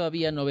 y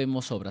todavía no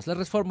vemos obras. Las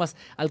reformas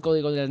al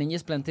Código de la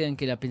Niñez plantean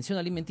que la pensión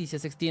alimenticia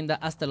se extienda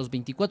hasta los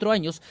 24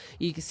 años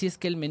y si es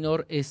que el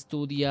menor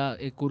estudia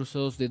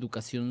cursos de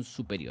educación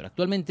superior.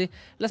 Actualmente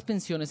las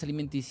pensiones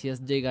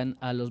alimenticias llegan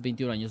a los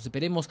 21 años.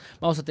 Esperemos,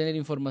 vamos a tener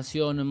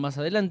información más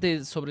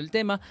adelante sobre el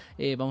tema.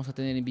 Vamos a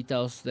tener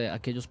invitados de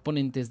aquellos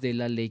ponentes de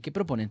la ley que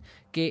proponen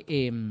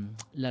que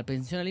la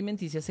pensión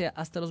alimenticia sea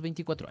hasta los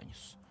 24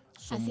 años.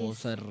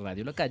 Somos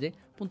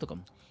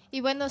radiolacalle.com.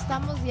 Y bueno,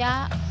 estamos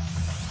ya...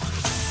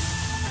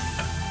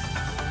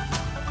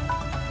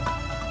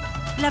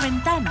 La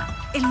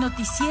Ventana, el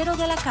noticiero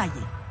de la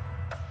calle.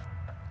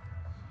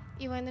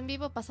 Y bueno, en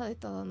vivo pasa de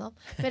todo, ¿no?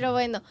 Pero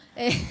bueno,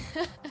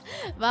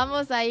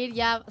 vamos a ir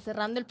ya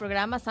cerrando el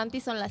programa. Santi,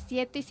 son las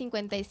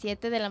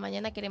 7:57 de la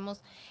mañana.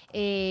 Queremos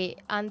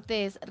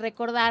antes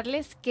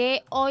recordarles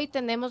que hoy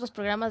tenemos los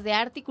programas de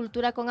arte y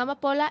cultura con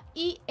Amapola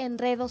y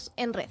Enredos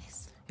en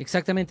Redes.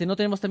 Exactamente, ¿no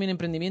tenemos también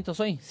emprendimientos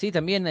hoy? Sí,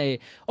 también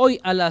hoy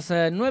a las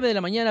 9 de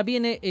la mañana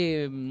viene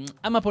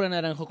Amapola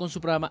Naranjo con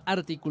su programa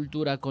Arte y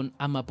Cultura con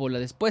Amapola.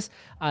 Después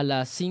a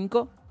las 6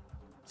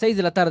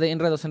 de la tarde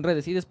Enredos en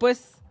Redes y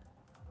después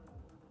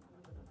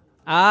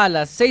a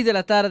las 6 de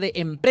la tarde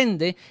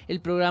Emprende,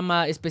 el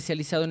programa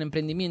especializado en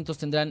emprendimientos.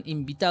 Tendrán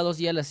invitados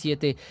y a las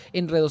 7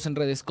 Enredos en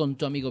Redes con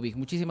tu amigo Vic.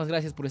 Muchísimas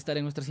gracias por estar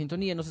en nuestra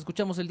sintonía. Nos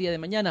escuchamos el día de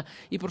mañana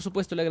y por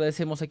supuesto le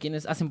agradecemos a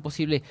quienes hacen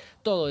posible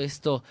todo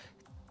esto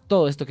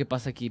que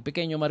pasa aquí.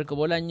 Pequeño Marco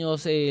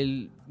Bolaños,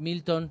 el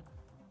Milton,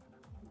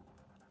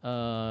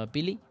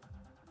 Pili.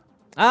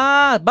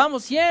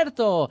 Vamos,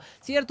 cierto,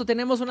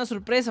 tenemos una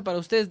sorpresa para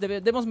ustedes.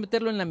 Debemos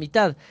meterlo en la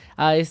mitad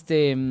a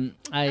este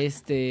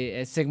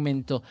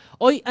segmento.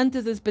 Hoy,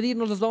 antes de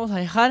despedirnos, los vamos a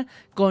dejar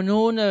con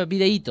un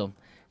videíto.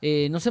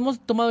 Nos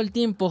hemos tomado el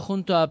tiempo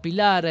junto a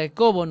Pilar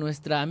Cobo,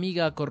 nuestra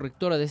amiga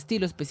correctora de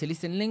estilo,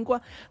 especialista en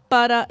lengua,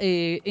 para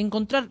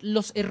encontrar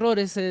los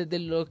errores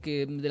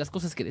de las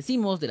cosas que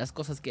decimos, de las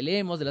cosas que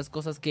leemos, de las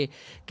cosas que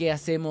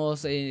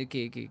hacemos,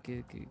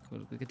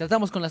 que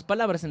tratamos con las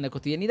palabras en la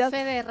cotidianidad.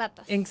 Fe de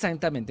erratas.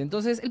 Exactamente.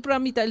 Entonces,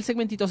 el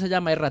segmentito se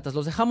llama Erratas.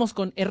 Los dejamos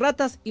con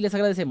erratas y les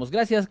agradecemos.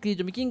 Gracias,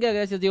 querido Mikinga,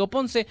 gracias, Diego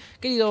Ponce,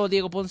 querido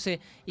Diego Ponce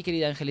y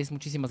querida Ángeles,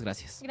 muchísimas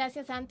gracias.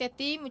 Gracias, Santi, a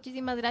ti.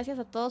 Muchísimas gracias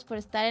a todos por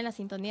estar en la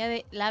sintonía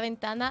de La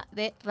Ventana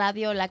de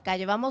Radio La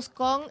Calle. Vamos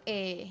con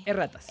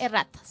Erratas.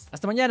 Erratas.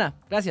 Hasta mañana.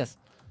 Gracias.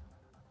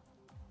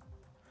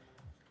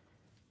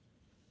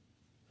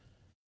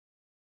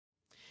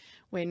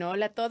 Bueno,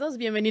 hola a todos.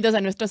 Bienvenidos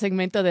a nuestro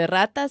segmento de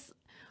Erratas.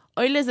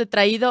 Hoy les he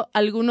traído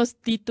algunos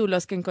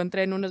títulos que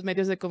encontré en unos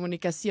medios de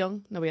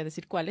comunicación, no voy a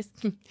decir cuáles,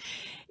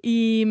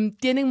 y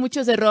tienen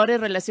muchos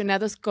errores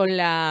relacionados con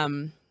la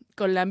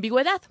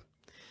ambigüedad.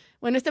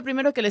 Bueno, este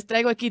primero que les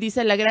traigo aquí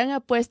dice: la gran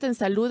apuesta en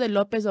salud de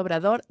López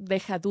Obrador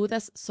deja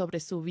dudas sobre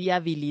su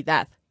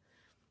viabilidad.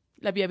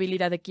 ¿La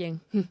viabilidad de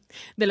quién?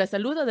 ¿De la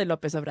salud o de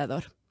López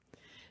Obrador?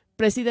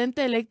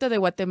 Presidente electo de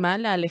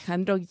Guatemala,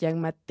 Alejandro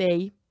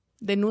Gianmattei,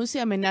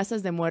 denuncia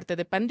amenazas de muerte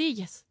de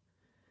pandillas.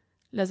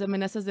 ¿Las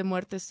amenazas de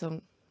muerte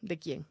son de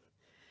quién?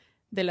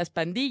 ¿De las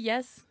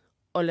pandillas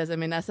o las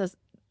amenazas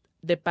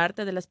de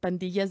parte de las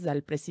pandillas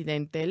al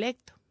presidente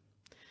electo?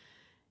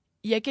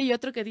 Y aquí hay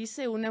otro que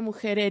dice: una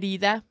mujer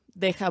herida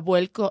deja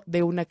vuelco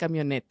de una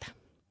camioneta.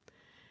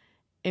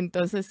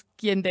 Entonces,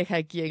 ¿quién deja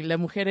a quién? ¿La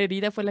mujer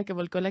herida fue la que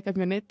volcó la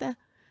camioneta?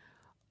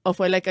 ¿O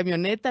fue la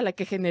camioneta la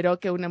que generó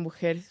que una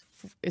mujer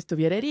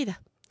estuviera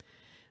herida?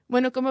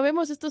 Bueno, como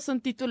vemos, estos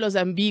son títulos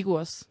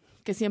ambiguos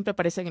que siempre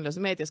aparecen en los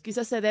medios.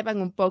 Quizás se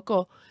deban un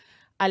poco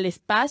al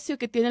espacio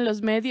que tienen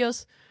los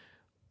medios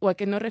o a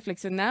que no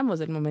reflexionamos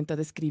del momento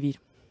de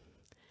escribir.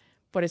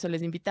 Por eso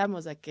les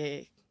invitamos a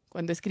que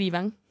cuando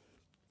escriban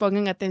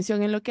pongan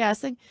atención en lo que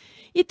hacen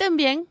y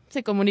también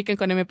se comuniquen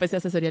con MPC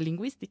Asesoría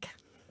Lingüística.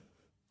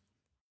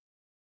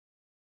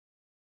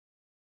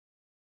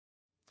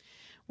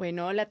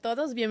 Bueno, hola a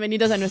todos,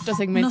 bienvenidos a nuestro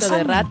segmento de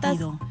Erratas.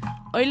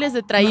 Hoy les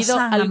he traído Nos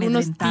han algunos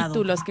amedrentado.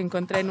 títulos que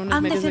encontré en unos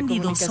Han medios de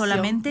defendido comunicación.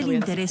 solamente el no voy a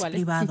decir interés cuáles.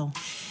 privado.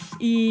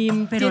 Y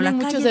Pero la tienen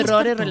muchos calle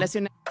errores despertó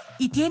relacionados.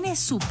 y tiene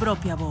su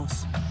propia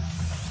voz.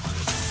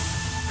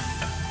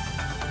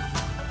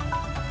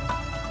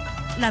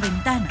 La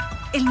Ventana,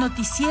 el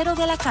noticiero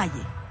de la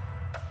calle.